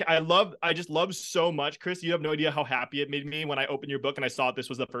purpose. But I just love so much, Chris. You have no idea how happy it made me when I opened your book and I saw this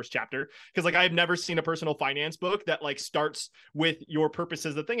was the first chapter. Because I've never seen a personal finance book that starts with your purpose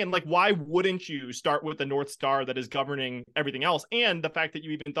as the thing. And why wouldn't you start with the North Star that is governing everything else? And the fact that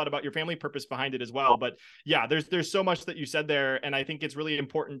you even thought about your family purpose behind it as well. But yeah, there's so much that you said there. And I think it's really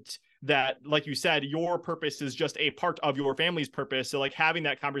important that, like you said, your purpose is just a part of your family's purpose. So having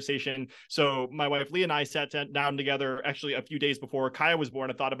that conversation. So my wife Leah and I sat down together actually a few days before Kaya was born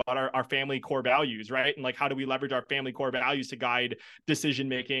and thought about our family core values, right? And how do we leverage our family core values to guide decision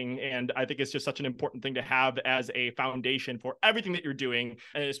making? And I think it's just such an important thing to have as a foundation for everything that you're doing,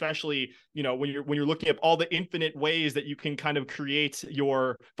 and especially when you're looking at all the infinite ways that you can kind of create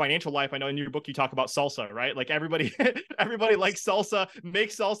your financial life. I know in your book you talk about salsa, right? Everybody likes salsa,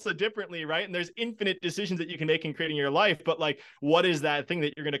 makes salsa differently, right? And there's infinite decisions that you can make in creating your life, but what is that thing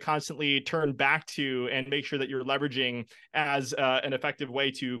that you're going to constantly turn back to and make sure that you're leveraging as an effective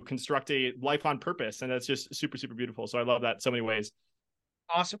way to construct a life on purpose? And that's just super, super beautiful. So I love that in so many ways.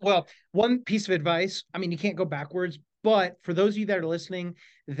 Awesome. Well, one piece of advice, you can't go backwards, but for those of you that are listening,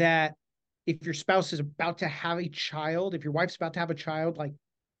 that if your spouse is about to have a child, if your wife's about to have a child,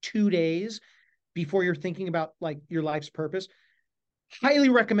 2 days, before you're thinking about like your life's purpose, highly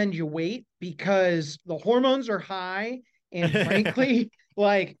recommend you wait, because the hormones are high, and frankly,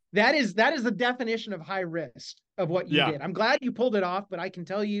 like that is the definition of high risk of what you Yeah. did. I'm glad you pulled it off, but I can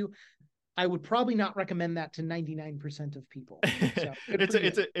tell you, I would probably not recommend that to 99% of people. So good for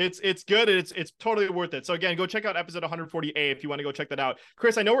you. It's good, and it's totally worth it. So again, go check out episode 140A if you want to go check that out.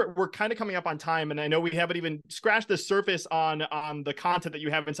 Chris, I know we're kind of coming up on time, and I know we haven't even scratched the surface on the content that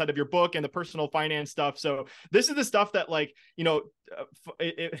you have inside of your book and the personal finance stuff. So this is the stuff that, like,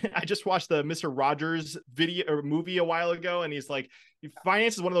 I just watched the Mr. Rogers video or movie a while ago, and he's like,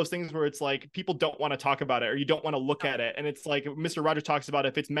 finance is one of those things where it's like people don't want to talk about it, or you don't want to look at it. And it's like Mr. Rogers talks about,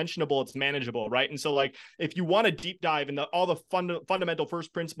 if it's mentionable, it's manageable, right? And so like if you want to deep dive into all the fundamental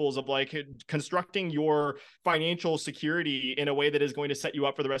first principles of like constructing your financial security in a way that is going to set you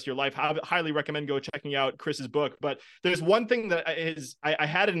up for the rest of your life, I highly recommend go checking out Chris's book. But there's one thing that is, I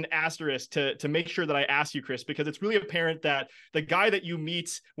had an asterisk to make sure that I asked you, Chris, because it's really apparent that the guy that you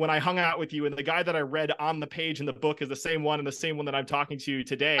meet when I hung out with you and the guy that I read on the page in the book is the same one, and the same one that I'm talking to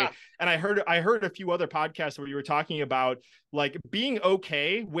today. And I heard a few other podcasts where you were talking about like being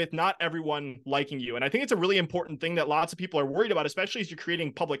okay with not everyone liking you. And I think it's a really important thing that lots of people are worried about, especially as you're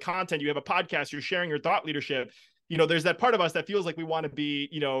creating public content. You have a podcast, you're sharing your thought leadership. There's that part of us that feels like we want to be,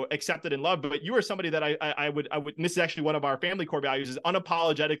 accepted and loved. But you are somebody that I would, and this is actually one of our family core values, is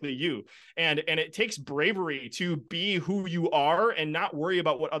unapologetically you. And it takes bravery to be who you are and not worry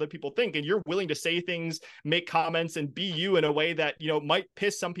about what other people think. And you're willing to say things, make comments, and be you in a way that, might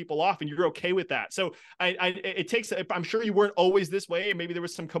piss some people off, and you're okay with that. So it takes, I'm sure you weren't always this way, and maybe there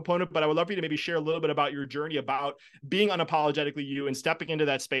was some component, but I would love for you to maybe share a little bit about your journey about being unapologetically you and stepping into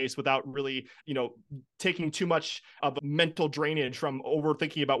that space without really, taking too much of mental drainage from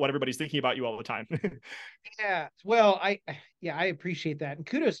overthinking about what everybody's thinking about you all the time. Yeah. Well, I appreciate that. And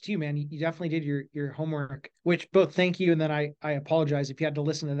kudos to you, man. You definitely did your homework, which both thank you. And then I apologize if you had to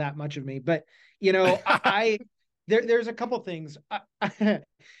listen to that much of me, but there's a couple things.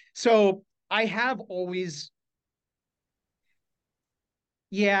 So I have always,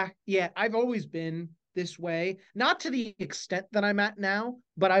 I've always been this way, not to the extent that I'm at now,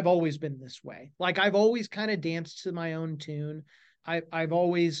 but I've always been this way. Like I've always kind of danced to my own tune. I've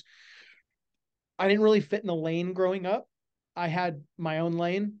always, I didn't really fit in the lane growing up. I had my own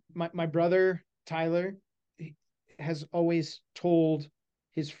lane. My brother, Tyler, has always told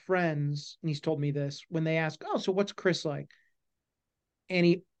his friends, and he's told me this when they ask, "Oh, so what's Chris like?"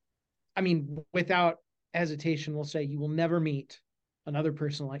 And without hesitation, will say, "You will never meet another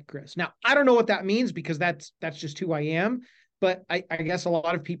person like Chris." Now, I don't know what that means, because that's just who I am. But I guess a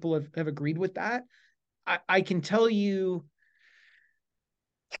lot of people have agreed with that. I can tell you,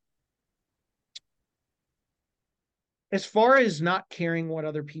 as far as not caring what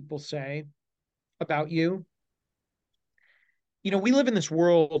other people say about you, we live in this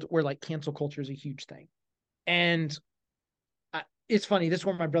world where like cancel culture is a huge thing. And it's funny. This is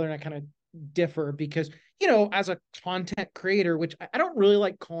where my brother and I kind of differ, because, as a content creator, which I don't really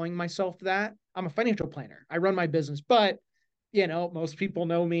like calling myself that, I'm a financial planner. I run my business, but, most people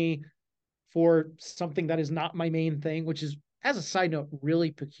know me for something that is not my main thing, which is, as a side note,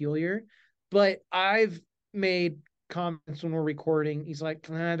 really peculiar. But I've made comments when we're recording. He's like,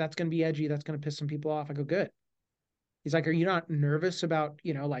 that's going to be edgy. That's going to piss some people off. I go, good. He's like, are you not nervous about,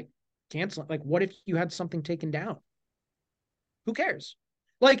 like canceling? Like, what if you had something taken down? Who cares?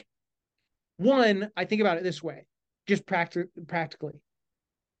 Like, one, I think about it this way, just practically.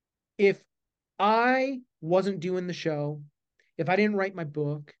 If I wasn't doing the show, if I didn't write my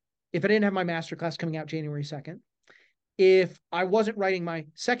book, if I didn't have my masterclass coming out January 2nd, if I wasn't writing my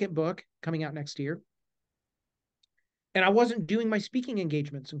second book coming out next year, and I wasn't doing my speaking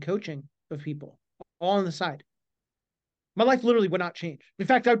engagements and coaching of people all on the side, my life literally would not change. In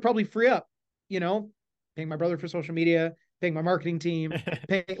fact, I would probably free up, paying my brother for social media, paying my marketing team,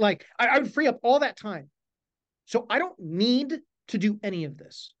 I would free up all that time. So I don't need to do any of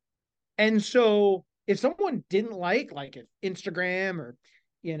this. And so if someone didn't like if Instagram or,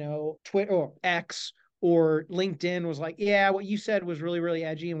 Twitter or X or LinkedIn was like, yeah, what you said was really, really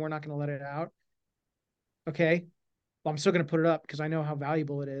edgy and we're not going to let it out. Okay. Well, I'm still going to put it up because I know how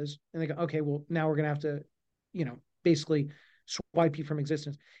valuable it is. And they go, okay, well, now we're going to have to, basically swipe you from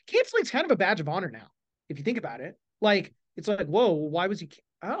existence. Canceling's kind of a badge of honor now, if you think about it. Like, it's like, whoa, why was he?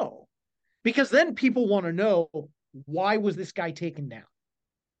 Oh, because then people want to know, why was this guy taken down?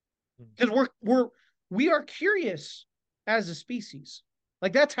 Because we are curious as a species.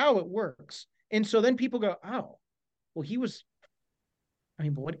 Like, that's how it works. And so then people go, oh, well, he was,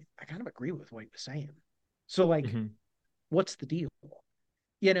 but I kind of agree with what he was saying. So like, what's the deal?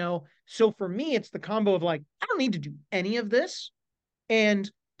 So for me, it's the combo of like, I don't need to do any of this. And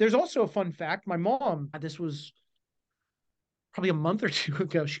there's also a fun fact. My mom, this was probably a month or two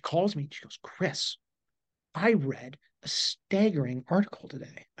ago, she calls me. She goes, Chris, I read a staggering article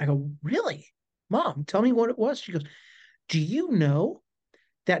today. I go, really? Mom, tell me what it was. She goes, do you know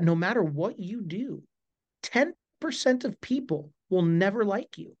that no matter what you do, 10% of people will never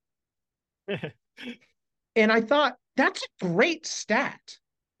like you? And I thought, that's a great stat.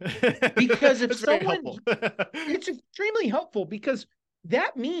 Because if It's very someone, helpful. it's extremely helpful because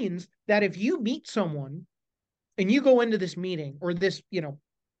that means that if you meet someone and you go into this meeting or this,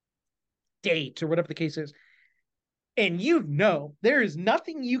 date or whatever the case is, and there is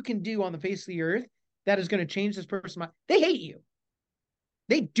nothing you can do on the face of the earth that is going to change this person's mind. They hate you.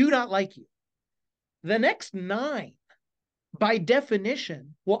 They do not like you. The next 9, by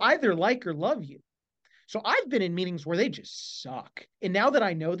definition, will either like or love you. So I've been in meetings where they just suck. And now that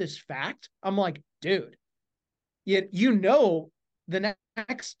I know this fact, I'm like, dude, the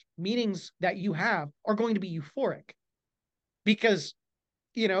next meetings that you have are going to be euphoric because,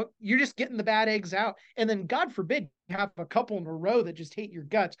 you're just getting the bad eggs out. And then God forbid you have a couple in a row that just hate your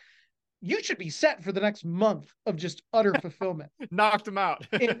guts. You should be set for the next month of just utter fulfillment. Knocked him out.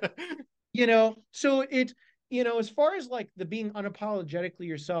 And, so as far as like the being unapologetically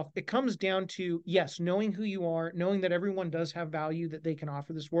yourself, it comes down to, yes, knowing who you are, knowing that everyone does have value that they can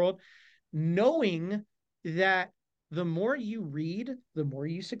offer this world, knowing that the more you read, the more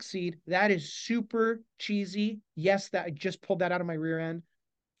you succeed. That is super cheesy. Yes, that I just pulled that out of my rear end,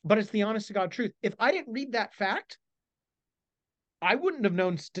 but it's the honest to God truth. If I didn't read that fact, I wouldn't have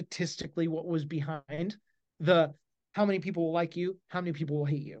known statistically what was behind the how many people will like you, how many people will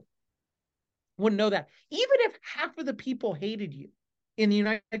hate you. Wouldn't know that. Even if half of the people hated you in the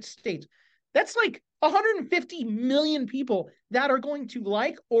United States, that's like 150 million people that are going to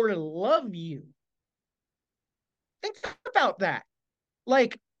like or love you. Think about that.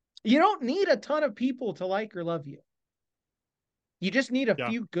 Like, you don't need a ton of people to like or love you. You just need a Yeah.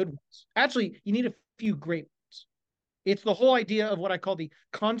 few good ones. Actually, you need a few great ones. It's the whole idea of what I call the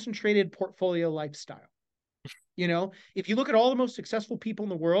concentrated portfolio lifestyle. If you look at all the most successful people in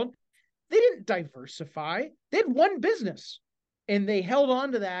the world, they didn't diversify. They had one business and they held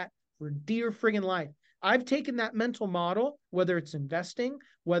on to that for dear friggin' life. I've taken that mental model, whether it's investing,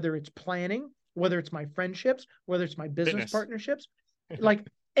 whether it's planning, whether it's my friendships, whether it's my business Fitness. partnerships, like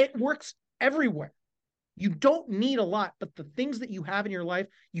it works everywhere. You don't need a lot, but the things that you have in your life,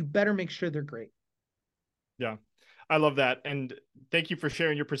 you better make sure they're great. Yeah. I love that. And thank you for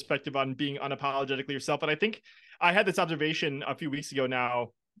sharing your perspective on being unapologetically yourself. And I think I had this observation a few weeks ago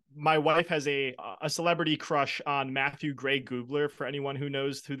now. My wife has a celebrity crush on Matthew Gray Gubler. For anyone who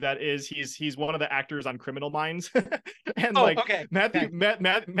knows who that is, he's one of the actors on Criminal Minds. And Oh, like okay.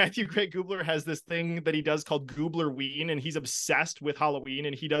 Matthew Gray Gubler has this thing that he does called Gublerween, and he's obsessed with Halloween.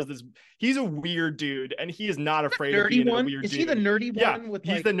 And he does this. He's a weird dude, and he is not afraid of being a weird dude. Is he the nerdy one with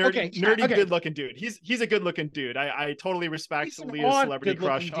he's like the nerdy, okay. good looking dude. He's a good looking dude. I totally respect Leah's celebrity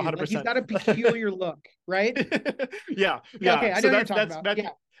crush 100%. Like he's got a peculiar look, right? Yeah. Okay, I know what you're talking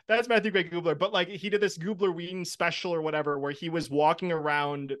about. That's Matthew Gray Gubler. But like he did this Gublerween special or whatever where he was walking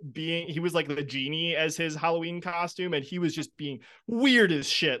around he was like the genie as his Halloween costume, and he was just being weird as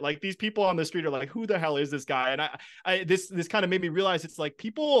shit. Like these people on the street are like, who the hell is this guy? And this kind of made me realize it's like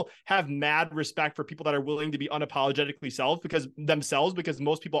people have mad respect for people that are willing to be unapologetically themselves because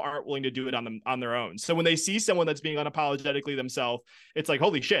most people aren't willing to do it on their own. So when they see someone that's being unapologetically themselves, it's like,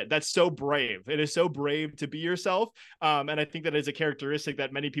 holy shit, that's so brave. It is so brave to be yourself. And I think that is a characteristic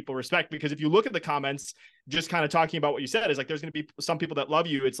that many people respect, because if you look at the comments, just kind of talking about what you said, is like there's going to be some people that love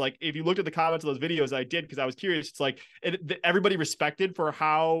you. It's like if you looked at the comments of those videos I did because I was curious, it's like everybody respected for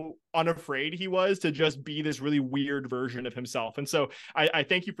how unafraid he was to just be this really weird version of himself. And so I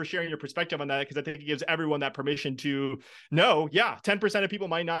thank you for sharing your perspective on that, because I think it gives everyone that permission to know, 10% of people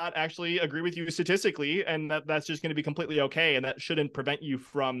might not actually agree with you statistically, and that's just going to be completely okay. And that shouldn't prevent you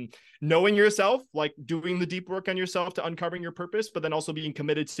from knowing yourself, like doing the deep work on yourself to uncovering your purpose, but then also being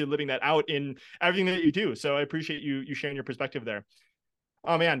committed to living that out in everything that you do. So I appreciate you sharing your perspective there.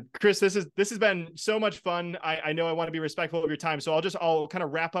 Oh man, Chris, this has been so much fun. I know I want to be respectful of your time, so I'll kind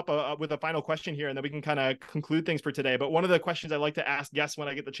of wrap up with a final question here, and then we can kind of conclude things for today. But one of the questions I like to ask guests when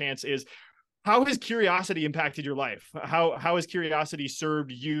I get the chance is, how has curiosity impacted your life? How has curiosity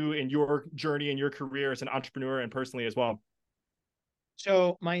served you in your journey and your career as an entrepreneur and personally as well?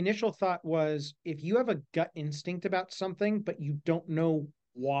 So my initial thought was, if you have a gut instinct about something, but you don't know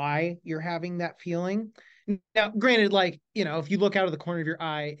why you're having that feeling. Now, granted, like, if you look out of the corner of your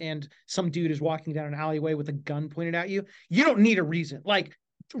eye and some dude is walking down an alleyway with a gun pointed at you, you don't need a reason. Like,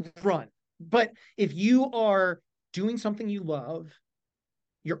 run. But if you are doing something you love,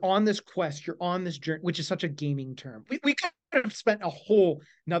 you're on this quest, you're on this journey, which is such a gaming term. We could have spent a whole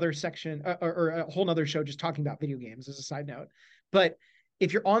nother section or a whole nother show just talking about video games as a side note. But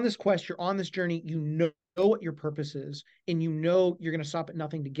if you're on this quest, you're on this journey, you know what your purpose is, and you know you're going to stop at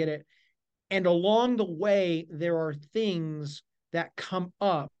nothing to get it. And along the way, there are things that come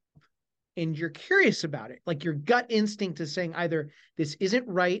up and you're curious about it. Like your gut instinct is saying either this isn't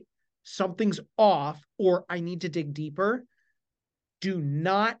right, something's off, or I need to dig deeper. Do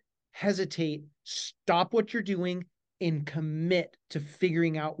not hesitate. Stop what you're doing and commit to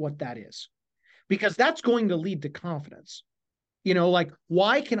figuring out what that is, because that's going to lead to confidence. Like,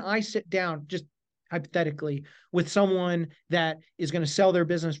 why can I sit down, just hypothetically, with someone that is going to sell their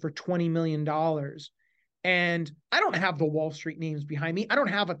business for $20 million? And I don't have the Wall Street names behind me. I don't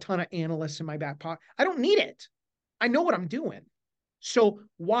have a ton of analysts in my back pocket. I don't need it. I know what I'm doing. So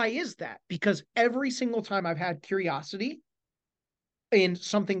why is that? Because every single time I've had curiosity in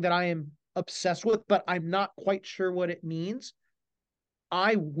something that I am obsessed with, but I'm not quite sure what it means,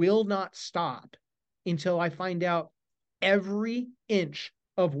 I will not stop until I find out every inch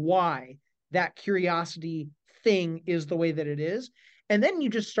of why that curiosity thing is the way that it is. And then you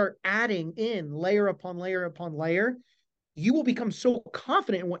just start adding in layer upon layer upon layer. You will become so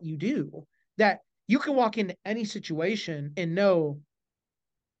confident in what you do that you can walk into any situation and know,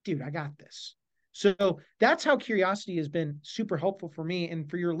 dude, I got this. So that's how curiosity has been super helpful for me. And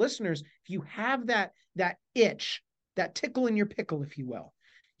for your listeners, if you have that itch, that tickle in your pickle, if you will,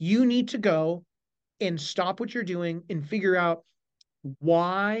 you need to go and stop what you're doing and figure out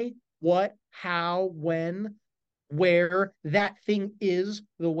why, what, how, when, where that thing is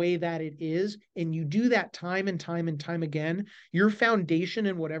the way that it is. And you do that time and time and time again. Your foundation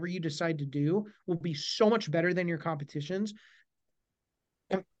and whatever you decide to do will be so much better than your competitions.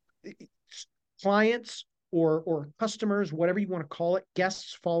 Clients or customers, whatever you want to call it,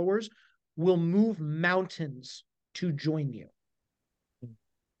 guests, followers, will move mountains to join you.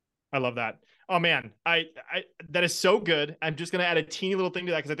 I love that. Oh man, I that is so good. I'm just gonna add a teeny little thing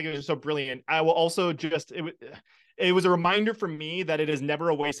to that because I think it was just so brilliant. I will also just it was a reminder for me that it is never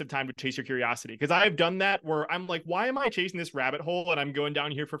a waste of time to chase your curiosity, because I've done that where I'm like, why am I chasing this rabbit hole and I'm going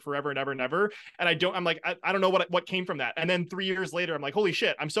down here for forever and ever and ever, and I'm like, I don't know what came from that. And then 3 years later I'm like, holy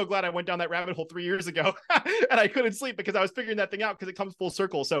shit, I'm so glad I went down that rabbit hole 3 years ago and I couldn't sleep because I was figuring that thing out, because it comes full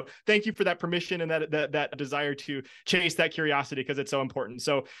circle. So thank you for that permission and that desire to chase that curiosity, because it's so important.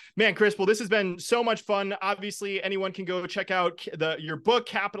 So man, Chris, well, this has been so much fun. Obviously, anyone can go check out your book,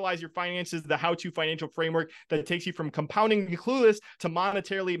 Capitalize Your Finances, the how-to financial framework that takes you from compounding clueless to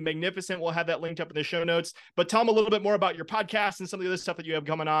monetarily magnificent. We'll have that linked up in the show notes. But tell them a little bit more about your podcast and some of the other stuff that you have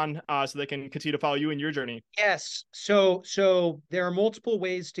coming on, so they can continue to follow you in your journey. Yes. So there are multiple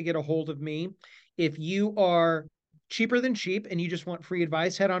ways to get a hold of me. If you are cheaper than cheap and you just want free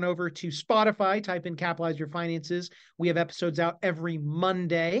advice, head on over to Spotify, type in Capitalize Your Finances. We have episodes out every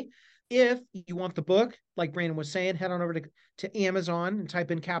Monday. If you want the book, like Brandon was saying, head on over to Amazon and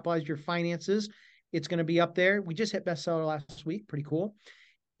type in Capitalize Your Finances. It's going to be up there. We just hit bestseller last week. Pretty cool.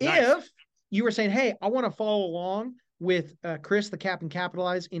 Nice. If you were saying, hey, I want to follow along with Chris, the Cap and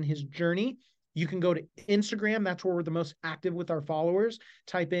Capitalize, in his journey, you can go to Instagram. That's where we're the most active with our followers.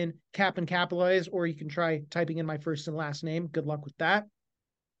 Type in Cap and Capitalize, or you can try typing in my first and last name. Good luck with that.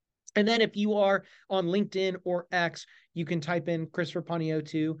 And then if you are on LinkedIn or X, you can type in Christopher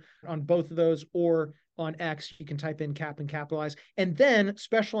Panagiotu on both of those, or on X, you can type in Cap and Capitalize. And then,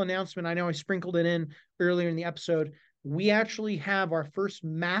 special announcement, I know I sprinkled it in earlier in the episode, we actually have our first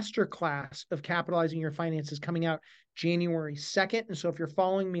masterclass of Capitalizing Your Finances coming out January 2nd. And so if you're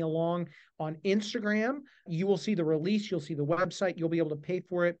following me along on Instagram, you will see the release, you'll see the website, you'll be able to pay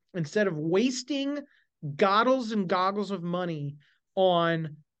for it. Instead of wasting goggles and goggles of money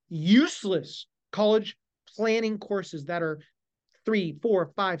on useless college planning courses that are $3,000,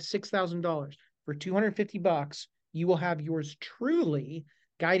 $4,000, $5,000, $6,000, for $250, you will have yours truly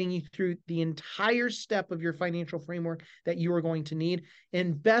guiding you through the entire step of your financial framework that you are going to need.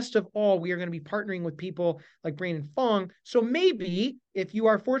 And best of all, we are going to be partnering with people like Brandon Fong. So maybe if you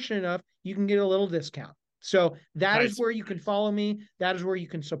are fortunate enough, you can get a little discount. So that is where you can follow me. That is where you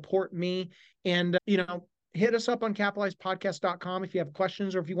can support me. And, hit us up on capitalizepodcast.com if you have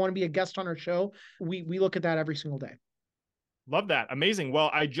questions, or if you want to be a guest on our show. We look at that every single day. Love that. Amazing.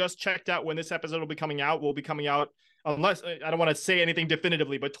 Well, I just checked out when this episode will be coming out. We'll be coming out unless I don't want to say anything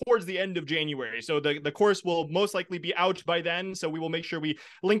definitively, but towards the end of January. So the course will most likely be out by then. So we will make sure we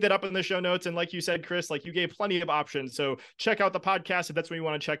link that up in the show notes. And like you said, Chris, like you gave plenty of options. So check out the podcast if that's what you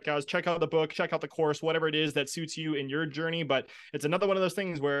want to check out. Check out the book, check out the course, whatever it is that suits you in your journey. But it's another one of those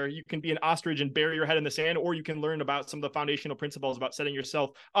things where you can be an ostrich and bury your head in the sand, or you can learn about some of the foundational principles about setting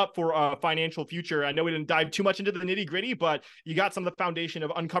yourself up for a financial future. I know we didn't dive too much into the nitty gritty, but you got some of the foundation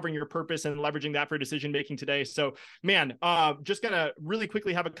of uncovering your purpose and leveraging that for decision making today. So man, just gonna really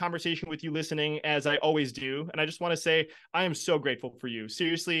quickly have a conversation with you listening, as I always do. And I just want to say, I am so grateful for you.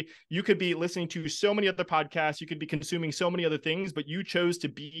 Seriously, you could be listening to so many other podcasts, you could be consuming so many other things, but you chose to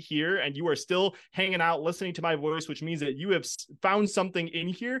be here and you are still hanging out, listening to my voice, which means that you have found something in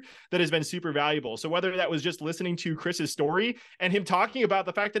here that has been super valuable. So whether that was just listening to Chris's story and him talking about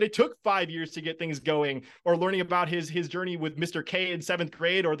the fact that it took 5 years to get things going, or learning about his journey with Mr. K in 7th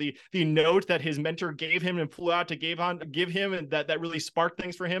grade, or the note that his mentor gave him and flew out to give him, and that really sparked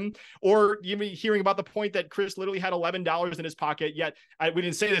things for him, or even hearing about the point that Chris literally had $11 in his pocket, yet we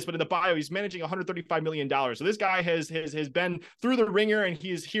didn't say this, but in the bio, he's managing $135 million. So this guy has been through the ringer, and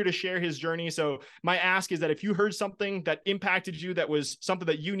he is here to share his journey. So my ask is that if you heard something that impacted you, that was something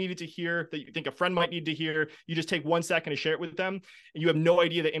that you needed to hear, that you think a friend might need to hear, you just take 1 second to share it with them, and you have no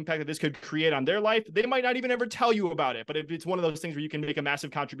idea the impact that this could create on their life. They might not even ever tell you about it, but if it's one of those things where you can make a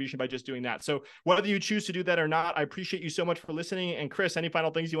massive contribution by just doing that. So whether you choose to do that or not, I appreciate you so much for listening. And Chris, any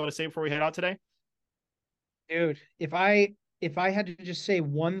final things you want to say before we head out today? Dude, if I had to just say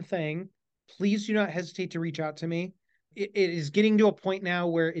one thing, please do not hesitate to reach out to me. It is getting to a point now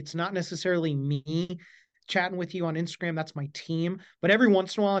where it's not necessarily me chatting with you on Instagram. That's my team. But every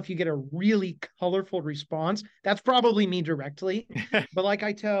once in a while, if you get a really colorful response, that's probably me directly. But like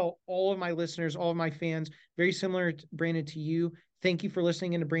I tell all of my listeners, all of my fans, very similar, Brandon, to you. Thank you for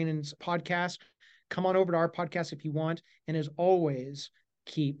listening into Brandon's podcast. Come on over to our podcast if you want. And as always,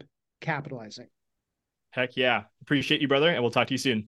 keep capitalizing. Heck yeah. Appreciate you, brother. And we'll talk to you soon.